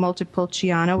town of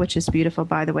Montepulciano, which is beautiful,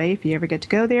 by the way, if you ever get to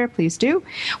go there, please do,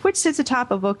 which sits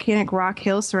atop a volcanic rock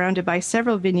hill surrounded by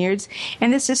several vineyards,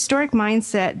 and this historic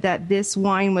mindset that this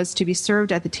wine was to be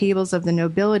served at the tables of the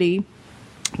nobility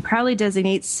proudly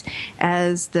designates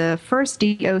as the first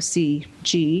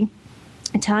DOCG.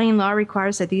 Italian law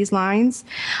requires that these wines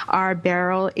are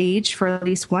barrel aged for at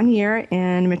least 1 year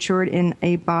and matured in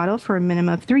a bottle for a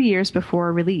minimum of 3 years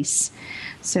before release.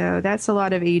 So that's a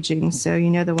lot of aging. So you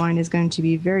know the wine is going to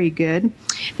be very good.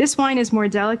 This wine is more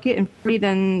delicate and fruity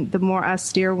than the more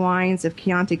austere wines of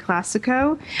Chianti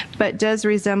Classico, but does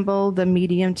resemble the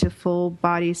medium to full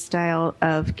body style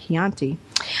of Chianti.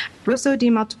 Rosso di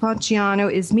Montepulciano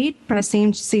is made from the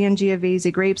same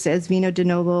Sangiovese grapes as Vino di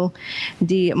Nobile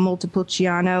di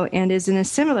Montepulciano and is in a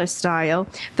similar style,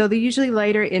 though they're usually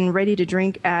lighter and ready to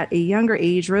drink at a younger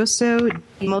age. Rosso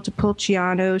di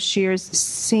Montepulciano shares the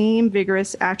same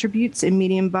vigorous attributes in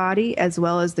medium body as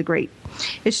well as the grape.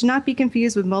 It should not be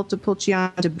confused with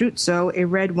Montepulciano d'Abruzzo, a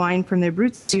red wine from the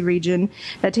Abruzzi region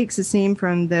that takes its name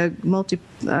from the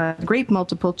grape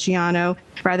Montepulciano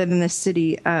rather than the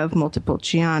city of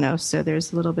Montepulciano. So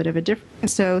there's a little bit of a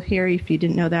difference. So here, if you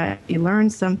didn't know that, you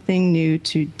learned something new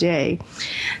today.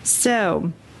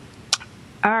 So,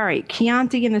 all right,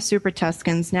 Chianti and the Super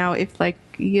Tuscans. Now, if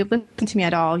you listen to me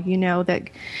at all, you know that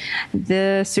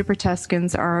the Super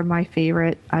Tuscans are my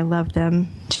favorite. I love them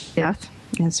to death.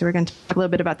 And so we're going to talk a little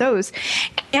bit about those.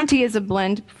 Chianti is a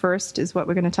blend, first, is what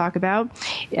we're going to talk about.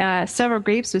 Several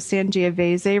grapes with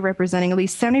Sangiovese representing at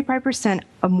least 75%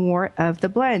 or more of the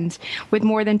blend. With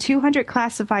more than 200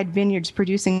 classified vineyards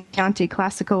producing Chianti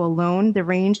Classico alone, the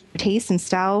range of taste and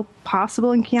style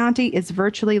possible in Chianti is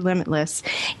virtually limitless.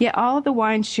 Yet all of the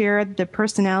wines share the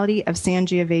personality of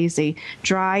Sangiovese,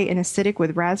 dry and acidic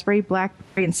with raspberry,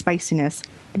 blackberry, and spiciness.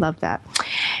 Love that.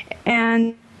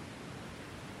 And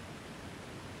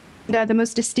the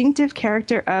most distinctive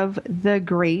character of the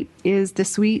grape is the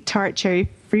sweet, tart cherry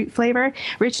fruit flavor,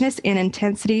 richness, and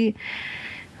intensity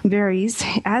varies,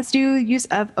 as do use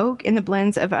of oak in the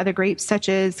blends of other grapes such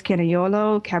as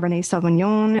Canaiolo, Cabernet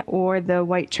Sauvignon, or the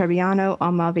white Trebbiano or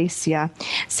Malvasia.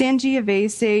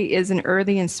 Sangiovese is an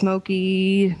earthy and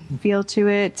smoky feel to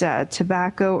it.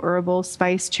 Tobacco, herbal,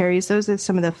 spice, cherries, those are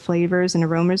some of the flavors and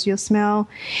aromas you'll smell.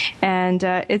 And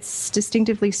it's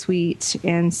distinctively sweet,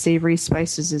 and savory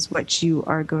spices is what you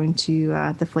are going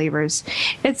to, the flavors.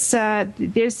 It's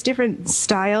there's different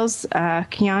styles.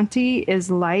 Chianti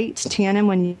is light, tannin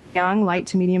when young, light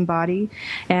to medium body.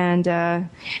 And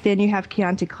then you have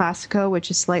Chianti Classico,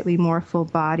 which is slightly more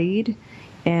full-bodied.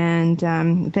 And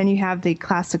then you have the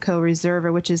Classico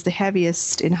Reserva, which is the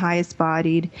heaviest and highest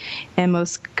bodied and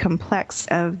most complex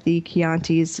of the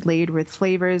Chiantis, laid with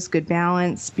flavors, good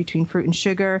balance between fruit and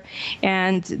sugar.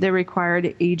 And the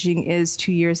required aging is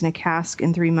 2 years in a cask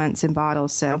and 3 months in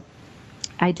bottles. So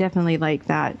I definitely like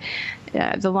that.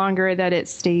 The longer that it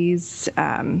stays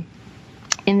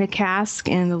in the cask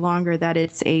and the longer that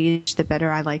it's aged, the better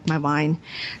I like my wine.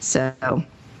 So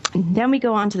then we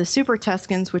go on to the Super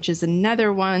Tuscans, which is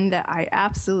another one that I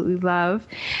absolutely love.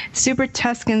 Super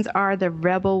Tuscans are the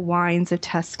rebel wines of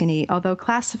Tuscany. Although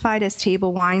classified as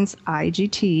table wines,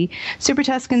 IGT, Super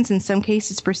Tuscans in some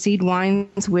cases precede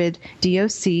wines with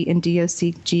DOC and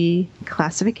DOCG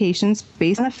classifications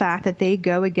based on the fact that they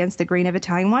go against the grain of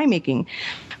Italian winemaking.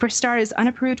 For starters,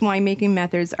 unapproved winemaking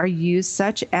methods are used,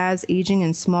 such as aging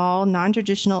in small,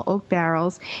 non-traditional oak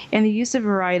barrels and the use of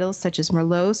varietals such as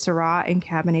Merlot, Syrah, and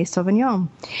Cabernet Sauvignon.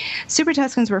 Super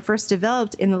Tuscans were first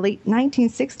developed in the late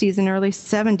 1960s and early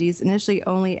 70s, initially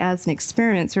only as an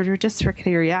experiment, or just for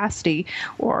curiosity,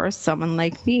 or someone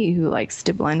like me who likes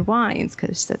to blend wines,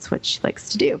 because that's what she likes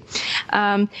to do.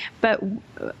 But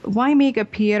winemaker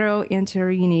Piero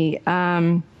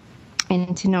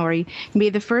Antinori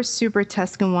made the first Super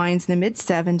Tuscan wines in the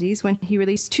mid-70s when he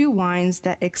released 2 wines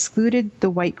that excluded the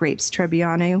white grapes,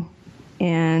 Trebbiano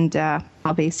and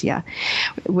Malvasia,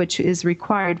 which is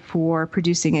required for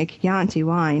producing a Chianti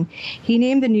wine. He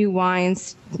named the new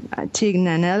wines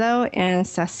Tignanello and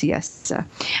Sassiessa.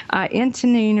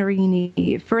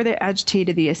 Antinori further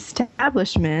agitated the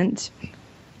establishment,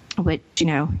 which,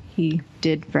 he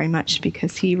did very much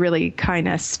because he really kind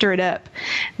of stirred up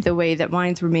the way that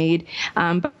wines were made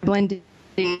by blending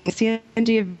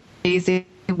Sangiovese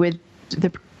with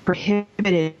the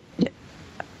prohibited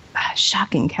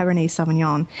shocking Cabernet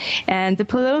Sauvignon. And the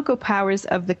political powers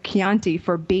of the Chianti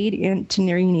forbade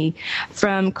Antinori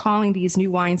from calling these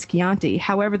new wines Chianti.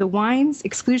 However, the wine's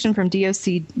exclusion from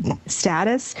DOC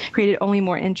status created only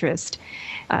more interest.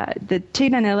 The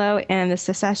Tignanello and the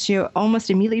Sassiessa almost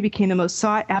immediately became the most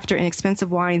sought-after and expensive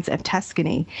wines of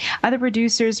Tuscany. Other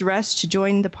producers rushed to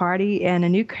join the party, and a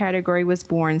new category was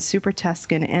born, Super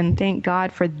Tuscan. And thank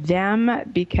God for them,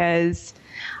 because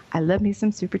I love me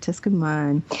some Super Tuscan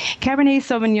wine. Cabernet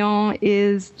Sauvignon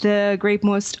is the grape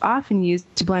most often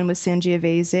used to blend with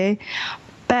Sangiovese,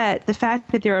 but the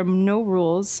fact that there are no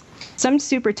rules, some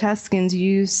Super Tuscans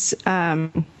use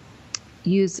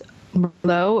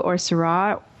Merlot or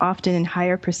Syrah, often in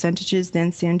higher percentages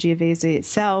than Sangiovese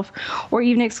itself, or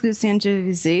even exclude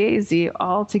Sangiovese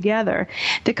altogether.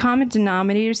 The common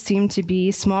denominators seem to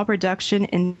be small production,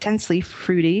 intensely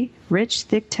fruity, rich,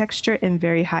 thick texture, and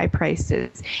very high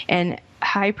prices. And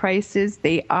high prices,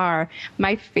 they are.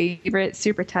 My favorite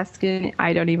Super Tuscan,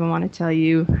 I don't even want to tell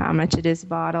you how much it is a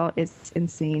bottle. It's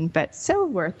insane, but so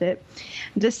worth it.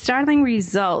 The startling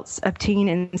results obtained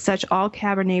in such all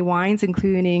Cabernet wines,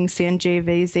 including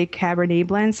Sangiovese Cabernet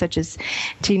blends such as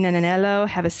Tignanello,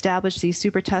 have established these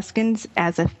Super Tuscans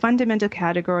as a fundamental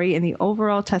category in the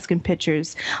overall Tuscan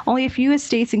pictures. Only a few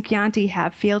estates in Chianti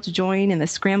have failed to join in the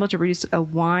scramble to produce a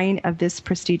wine of this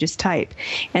prestigious type.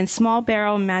 And small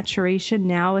barrel maturation,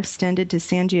 now extended to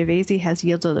Sangiovese, has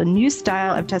yielded a new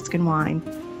style of Tuscan wine.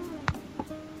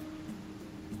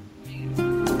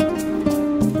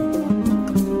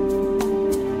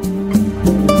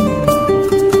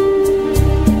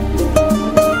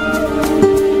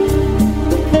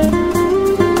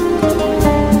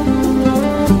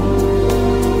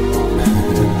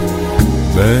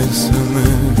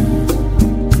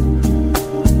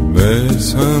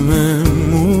 Bésame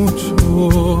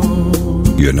mucho.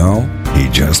 He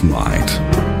just might.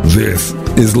 This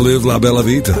is Live La Bella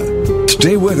Vita.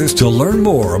 Stay with us to learn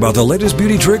more about the latest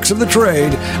beauty tricks of the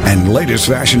trade and latest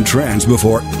fashion trends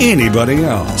before anybody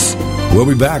else. We'll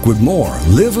be back with more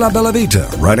Live La Bella Vita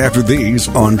right after these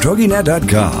on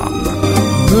TogiNet.com.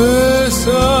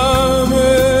 Bésame,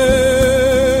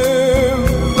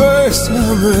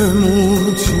 bésame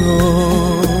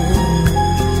mucho.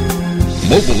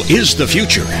 Mobile is the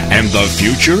future, and the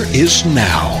future is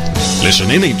now.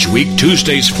 Listen in each week,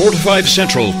 Tuesdays 4 to 5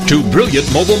 Central, to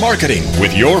Brilliant Mobile Marketing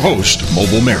with your host,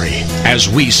 Mobile Mary, as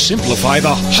we simplify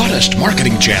the hottest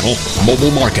marketing channel, mobile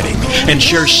marketing, and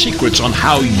share secrets on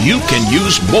how you can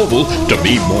use mobile to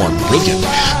be more brilliant,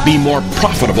 be more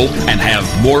profitable, and have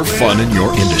more fun in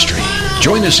your industry.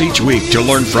 Join us each week to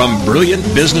learn from brilliant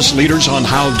business leaders on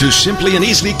how to simply and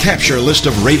easily capture a list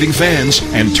of raving fans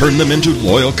and turn them into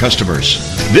loyal customers.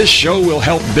 This show will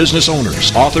help business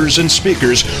owners, authors, and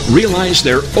speakers realize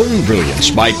their own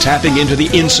brilliance by tapping into the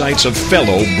insights of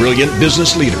fellow brilliant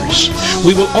business leaders.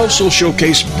 We will also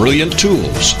showcase brilliant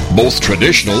tools, both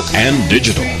traditional and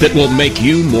digital, that will make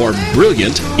you more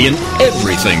brilliant in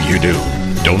everything you do.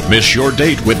 Don't miss your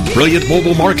date with Brilliant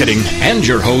Mobile Marketing and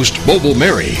your host, Mobile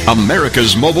Mary,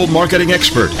 America's mobile marketing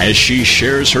expert, as she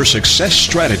shares her success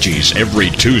strategies every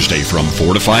Tuesday from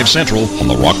 4 to 5 Central on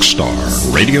the Rockstar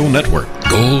Radio Network.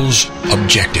 Goals,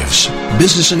 objectives,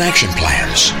 business and action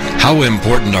plans. How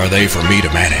important are they for me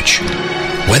to manage?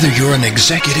 Whether you're an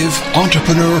executive,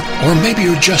 entrepreneur, or maybe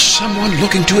you're just someone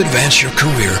looking to advance your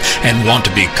career and want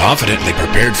to be confidently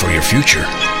prepared for your future,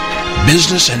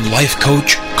 business and life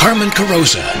coach Carmen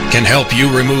Carroza can help you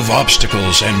remove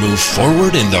obstacles and move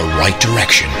forward in the right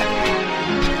direction.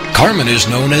 Carmen is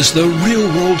known as the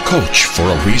real-world coach for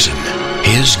a reason.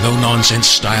 His no-nonsense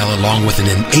style, along with an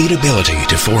innate ability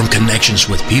to form connections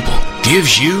with people,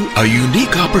 gives you a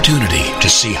unique opportunity to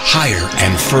see higher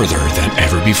and further than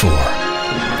ever before.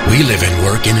 We live and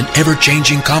work in an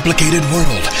ever-changing, complicated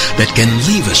world that can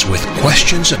leave us with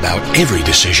questions about every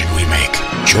decision we make.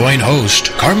 Join host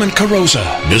Carmen Carroza,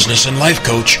 business and life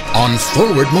coach, on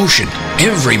Forward Motion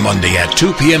every Monday at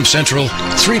 2 p.m. Central,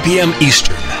 3 p.m.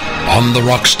 Eastern on the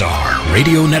Rockstar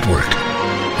Radio Network.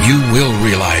 You will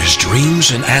realize dreams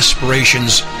and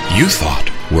aspirations you thought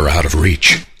were out of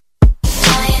reach.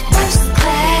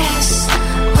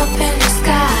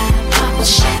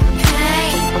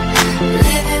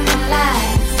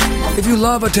 If you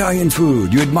love Italian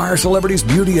food, you admire celebrities'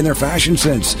 beauty and their fashion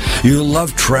sense, you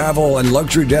love travel and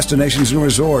luxury destinations and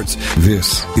resorts,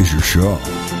 this is your show.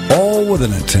 All with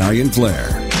an Italian flair.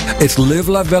 It's Live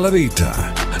La Bella Vita.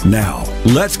 Now,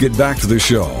 let's get back to the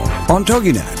show on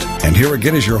TogiNet. And here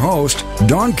again is your host,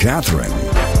 Dawn Catherine.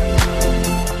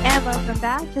 And welcome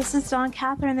back. This is Dawn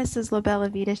Catherine. This is La Bella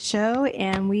Vita Show,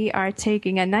 and we are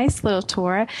taking a nice little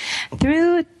tour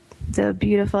through the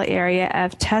beautiful area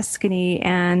of Tuscany,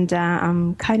 and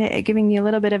I'm kind of giving you a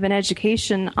little bit of an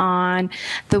education on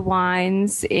the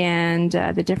wines and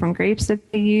the different grapes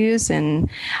that they use and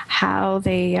how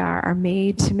they are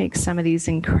made to make some of these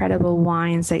incredible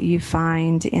wines that you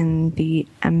find in the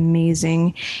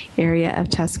amazing area of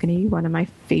Tuscany, one of my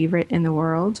favorite in the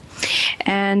world.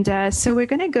 And so we're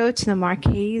going to go to the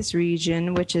Marquese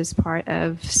region, which is part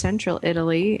of central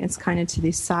Italy. It's kind of to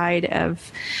the side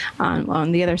of,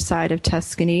 on the other side of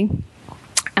Tuscany.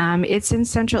 It's in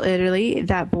central Italy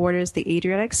that borders the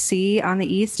Adriatic Sea on the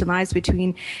east and lies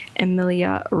between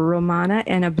Emilia-Romagna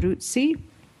and Abruzzi.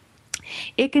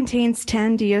 It contains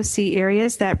 10 DOC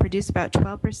areas that produce about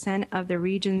 12% of the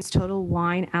region's total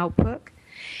wine output.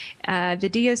 The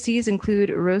DOCs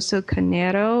include Rosso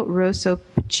Canero, Rosso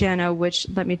Piceno, which,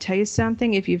 let me tell you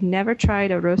something, if you've never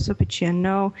tried a Rosso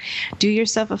Piceno, do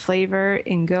yourself a flavor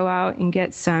and go out and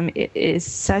get some. It is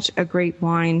such a great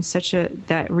wine,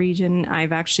 that region.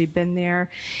 I've actually been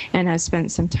there and have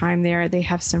spent some time there. They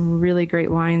have some really great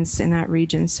wines in that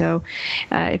region. So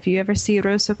if you ever see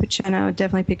Rosso Piceno,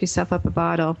 definitely pick yourself up a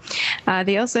bottle.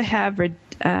 They also have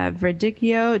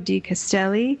Verdicchio di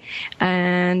Castelli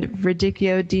and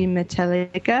Verdicchio di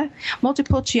Metallica.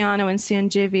 Montepulciano and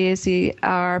Sangiovese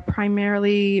are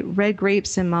primarily red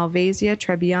grapes, and Malvasia,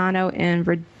 Trebbiano, and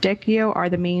Verdicchio are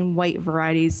the main white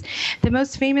varieties. The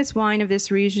most famous wine of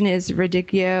this region is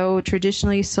Verdicchio,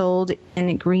 traditionally sold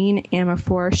in green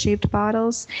amphora-shaped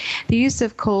bottles. The use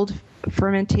of cold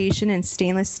fermentation in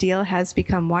stainless steel has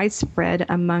become widespread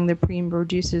among the premium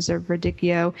producers of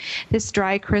Verdicchio. This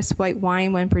dry, crisp white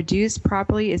wine, when produced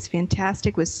properly, is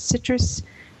fantastic with citrus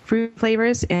fruit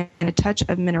flavors and a touch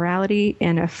of minerality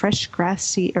and a fresh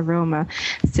grassy aroma.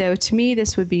 So to me,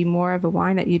 this would be more of a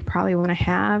wine that you'd probably want to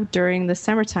have during the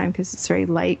summertime because it's very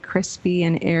light, crispy,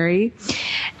 and airy.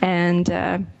 And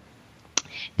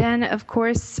then, of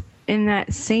course, in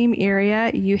that same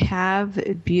area, you have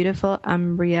beautiful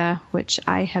Umbria, which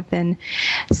I have been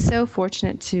so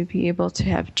fortunate to be able to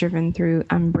have driven through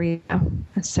Umbria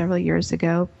several years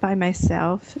ago by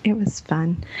myself. It was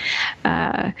fun.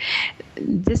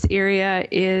 This area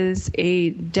is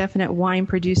a definite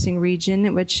wine-producing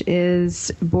region, which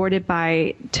is bordered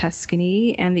by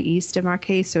Tuscany and the east of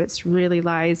Marche, so it really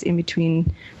lies in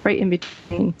between, right in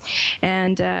between.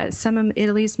 And some of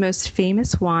Italy's most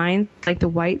famous wines, like the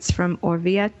whites from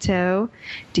Orvieto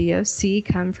DOC,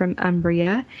 come from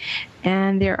Umbria.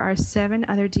 And there are 7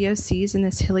 other DOCs in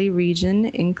this hilly region,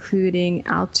 including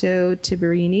Alto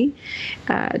Tiberini,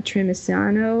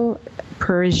 Tremisano,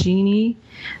 Perugini,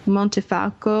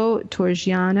 Montefalco,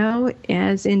 Torgiano.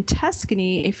 As in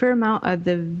Tuscany, a fair amount of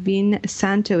the Vin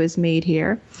Santo is made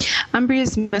here.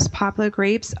 Umbria's most popular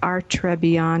grapes are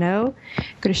Trebbiano,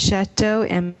 Grosseto,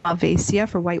 and Malvasia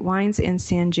for white wines, and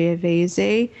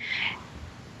Sangiovese,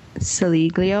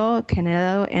 Saliglio,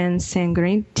 Canello, and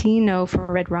Sangrantino for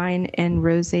red wine and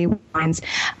rosé wines.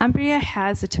 Umbria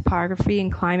has a topography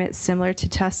and climate similar to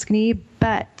Tuscany,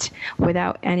 but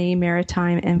without any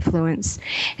maritime influence.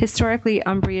 Historically,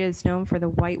 Umbria is known for the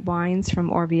white wines from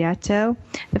Orvieto.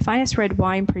 The finest red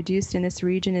wine produced in this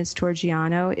region is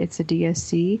Torgiano. It's a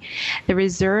DOC. The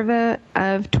Reserva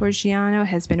of Torgiano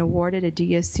has been awarded a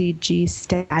DOC G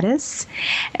status,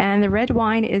 and the red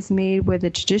wine is made with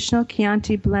a traditional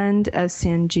Chianti blend of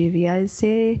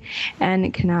Sangiovese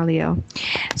and Canaglio.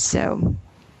 So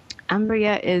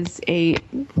Umbria is a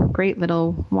great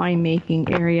little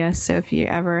winemaking area, so if you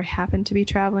ever happen to be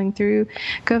traveling through,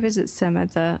 go visit some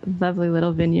of the lovely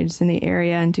little vineyards in the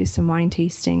area and do some wine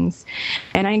tastings.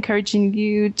 And I encourage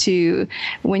you to,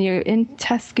 when you're in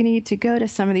Tuscany, to go to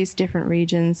some of these different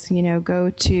regions. Go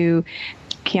to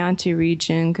Chianti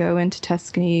region, go into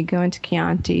Tuscany, go into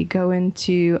Chianti, go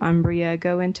into Umbria,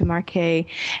 go into Marche,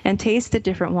 and taste the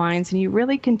different wines. And you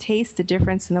really can taste the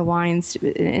difference in the wines,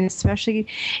 and especially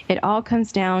it all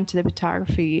comes down to the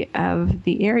topography of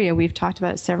the area. We've talked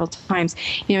about it several times.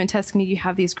 In Tuscany, you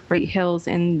have these great hills,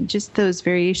 and just those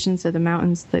variations of the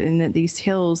mountains and these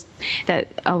hills that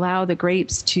allow the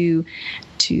grapes to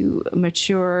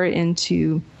mature and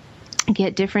to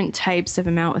get different types of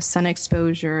amount of sun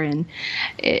exposure, and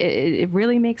it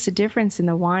really makes a difference in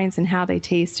the wines and how they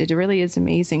taste. It really is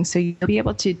amazing. So you'll be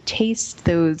able to taste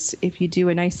those if you do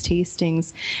a nice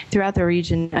tastings throughout the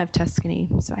region of Tuscany.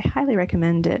 So I highly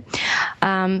recommend it.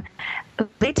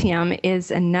 Latium is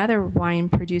another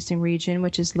wine-producing region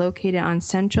which is located on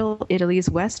central Italy's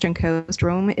western coast.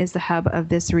 Rome is the hub of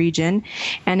this region,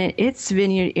 and its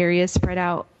vineyard area is spread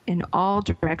out in all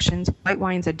directions. White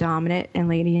wines are dominant in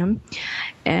Latium,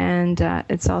 and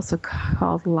it's also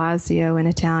called Lazio in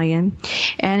Italian.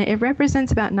 And it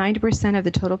represents about 90% of the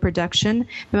total production.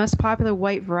 The most popular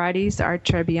white varieties are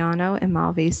Trebbiano and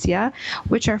Malvasia,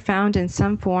 which are found in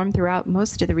some form throughout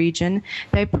most of the region.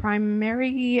 The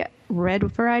primary red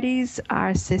varieties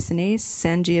are Siciliese,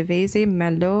 Sangiovese,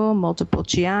 Merlot,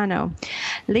 Montepulciano.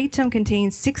 Latium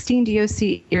contains 16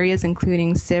 DOC areas,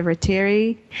 including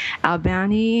Cerveteri,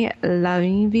 Albani,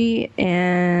 Lavinvi,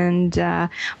 and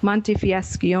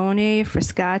Montefiascione,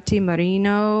 Frascati,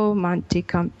 Marino,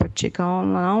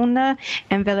 Montecampochicolone,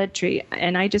 and Velletri.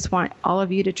 And I just want all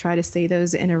of you to try to say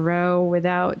those in a row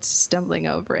without stumbling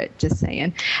over it, just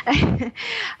saying.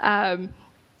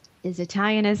 As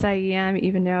Italian as I am,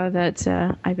 even though that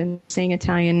I've been saying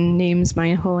Italian names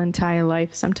my whole entire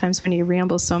life, sometimes when you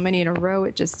ramble so many in a row,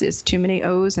 it just is too many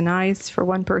O's and I's for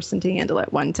one person to handle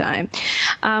at one time.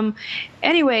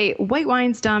 Anyway, white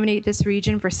wines dominate this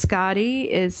region. Frascati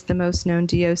is the most known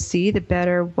DOC. The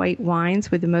better white wines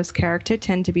with the most character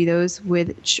tend to be those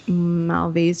which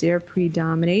Malvasia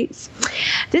predominates.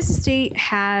 This state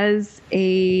has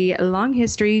a long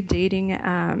history dating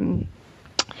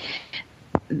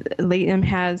Latium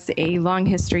has a long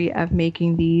history of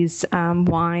making these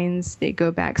wines. They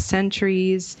go back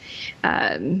centuries.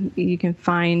 You can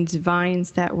find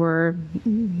vines that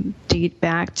date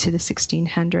back to the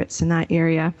 1600s in that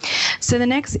area. So the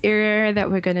next area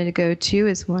that we're going to go to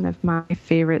is one of my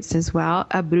favorites as well,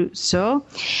 Abruzzo.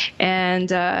 And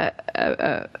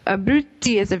Abruzzo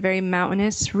is a very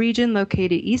mountainous region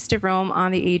located east of Rome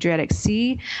on the Adriatic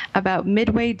Sea, about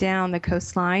midway down the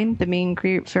coastline. The main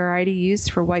grape variety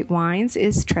used for white wines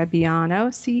is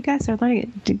Trebbiano. So you guys are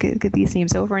learning to get these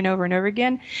names over and over and over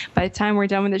again. By the time we're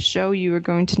done with the show, you are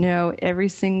going to know every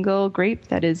single grape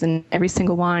that is in every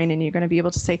single wine, and you're going to be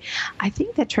able to say, I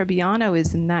think that Trebbiano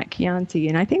is in that Chianti,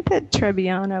 and I think that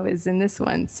Trebbiano is in this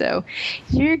one. So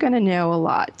you're going to know a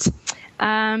lot.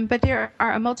 But there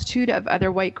are a multitude of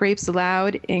other white grapes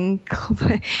allowed,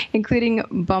 including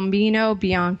Bombino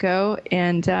Bianco.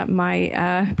 And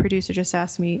my producer just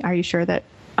asked me, are you sure that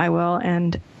I will?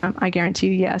 And I guarantee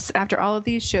you, yes. After all of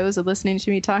these shows of listening to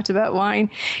me talk about wine,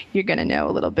 you're going to know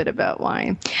a little bit about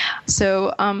wine.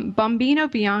 So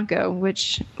Bombino Bianco,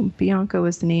 which Bianco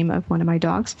is the name of one of my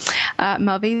dogs,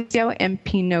 Malvasio and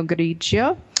Pinot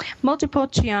Grigio.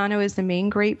 Montepulciano is the main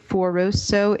grape for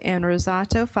Rosso and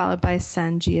Rosato, followed by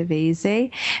Sangiovese.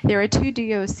 There are 2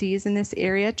 DOCs in this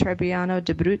area, Trebbiano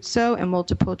d'Abruzzo and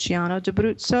Montepulciano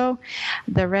d'Abruzzo.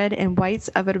 The red and whites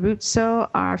of Abruzzo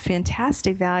are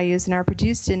fantastic values and are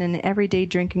produced in an everyday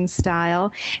drinking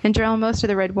style. In general, most of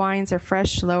the red wines are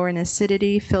fresh, lower in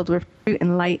acidity, filled with fruit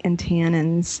and light in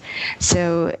tannins.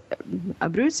 So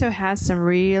Abruzzo has some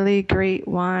really great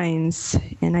wines,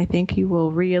 and I think you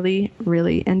will really,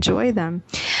 really enjoy them.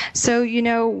 So,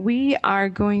 we are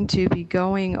going to be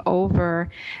going over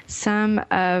some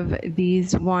of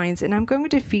these wines, and I'm going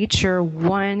to feature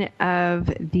one of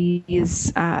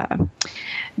these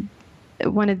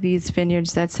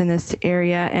vineyards that's in this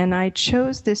area, and I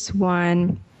chose this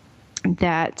one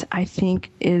that I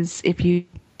think is, if you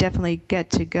definitely get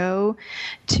to go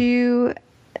to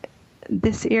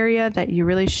this area, that you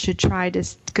really should try to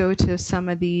go to some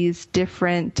of these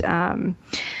different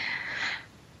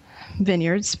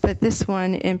vineyards, but this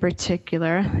one in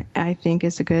particular I think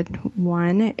is a good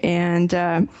one. And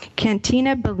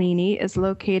Cantina Bellini is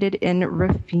located in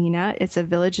Rufina. It's a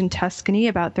village in Tuscany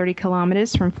about 30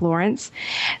 kilometers from Florence.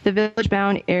 The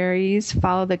village-bound areas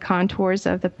follow the contours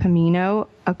of the Pamino,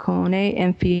 Acone,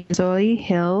 and Fiesole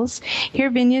hills. Here,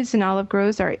 vineyards and olive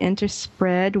groves are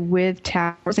interspread with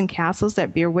towers and castles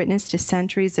that bear witness to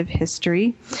centuries of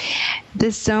history.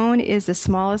 This zone is the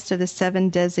smallest of the 7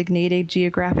 designated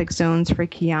geographic zones for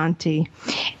Chianti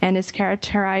and is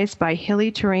characterized by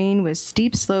hilly terrain with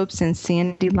steep slopes and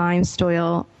sandy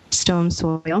limestone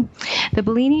soil. The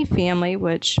Bellini family,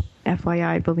 which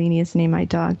FYI, Bellini is the name of my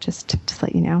dog, just to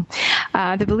let you know.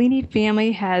 The Bellini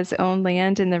family has owned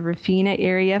land in the Rufina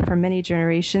area for many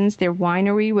generations. Their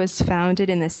winery was founded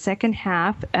in the second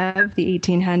half of the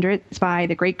 1800s by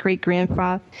the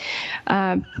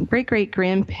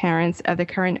great-great-grandparents of the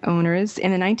current owners.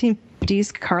 In the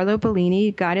 1950s, Carlo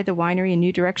Bellini guided the winery in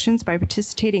new directions by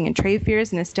participating in trade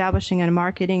fairs and establishing a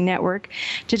marketing network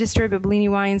to distribute Bellini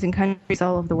wines in countries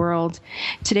all over the world.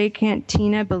 Today,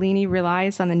 Cantina Bellini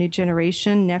relies on the new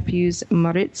generation, nephews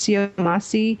Maurizio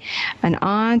Massi, an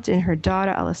aunt, and her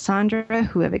daughter Alessandra,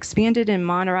 who have expanded and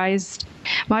modernized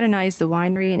the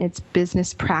winery and its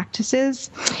business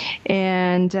practices.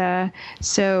 And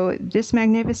so this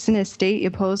magnificent estate,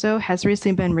 Il Pozzo, has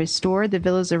recently been restored. The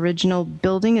villa's original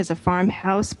building is a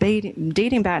farmhouse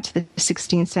dating back to the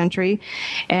 16th century.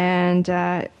 And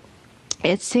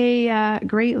it's a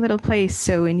great little place,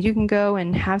 and you can go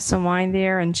and have some wine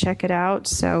there and check it out.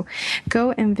 So go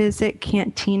and visit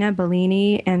Cantina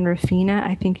Bellini and Rufina.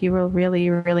 I think you will really,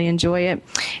 really enjoy it.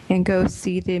 And go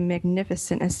see the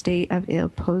magnificent estate of Il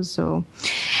Pozzo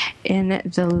in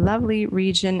the lovely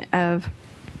region of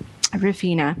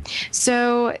Rufina.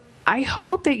 So I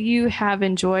hope that you have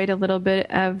enjoyed a little bit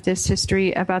of this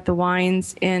history about the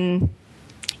wines in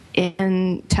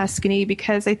Tuscany,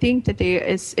 because I think that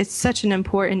it's such an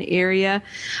important area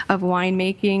of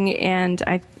winemaking, and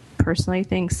I personally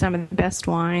think some of the best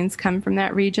wines come from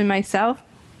that region myself.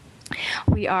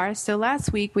 So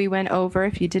last week we went over,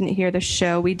 if you didn't hear the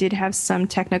show, we did have some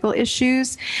technical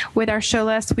issues with our show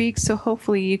last week, so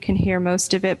hopefully you can hear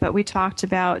most of it, but we talked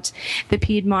about the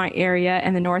Piedmont area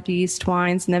and the Northeast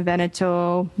wines and the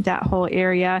Veneto, that whole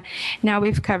area. Now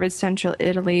we've covered Central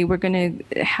Italy. We're going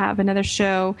to have another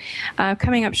show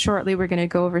coming up shortly. We're going to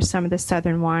go over some of the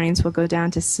southern wines. We'll go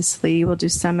down to Sicily. We'll do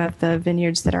some of the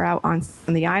vineyards that are out on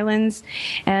the islands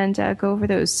and go over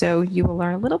those, so you will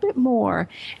learn a little bit more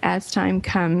as time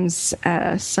comes,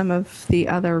 some of the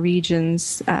other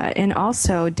regions, and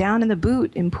also down in the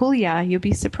Boot in Puglia, you'll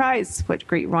be surprised what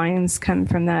great wines come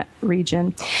from that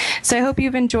region. So I hope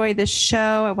you've enjoyed this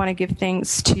show. I want to give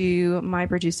thanks to my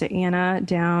producer Anna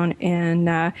down in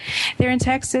there in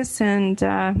Texas, and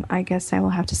I guess I will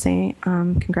have to say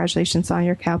congratulations on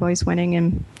your Cowboys winning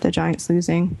and the Giants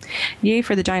losing. Yay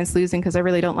for the Giants losing, because I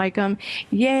really don't like them.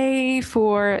 Yay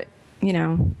for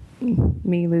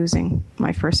me losing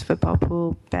my first football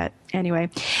pool bet. Anyway,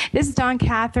 this is Dawn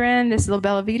Catherine. This is the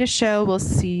Bella Vita Show. We'll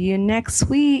see you next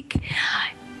week.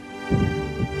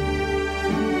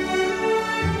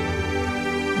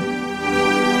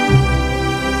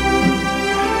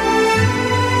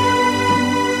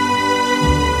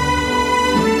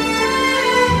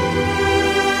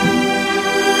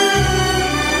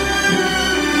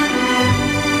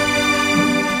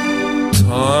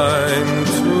 Time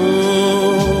to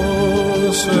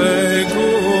say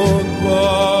goodbye.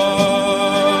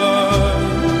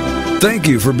 Thank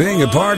you for being a part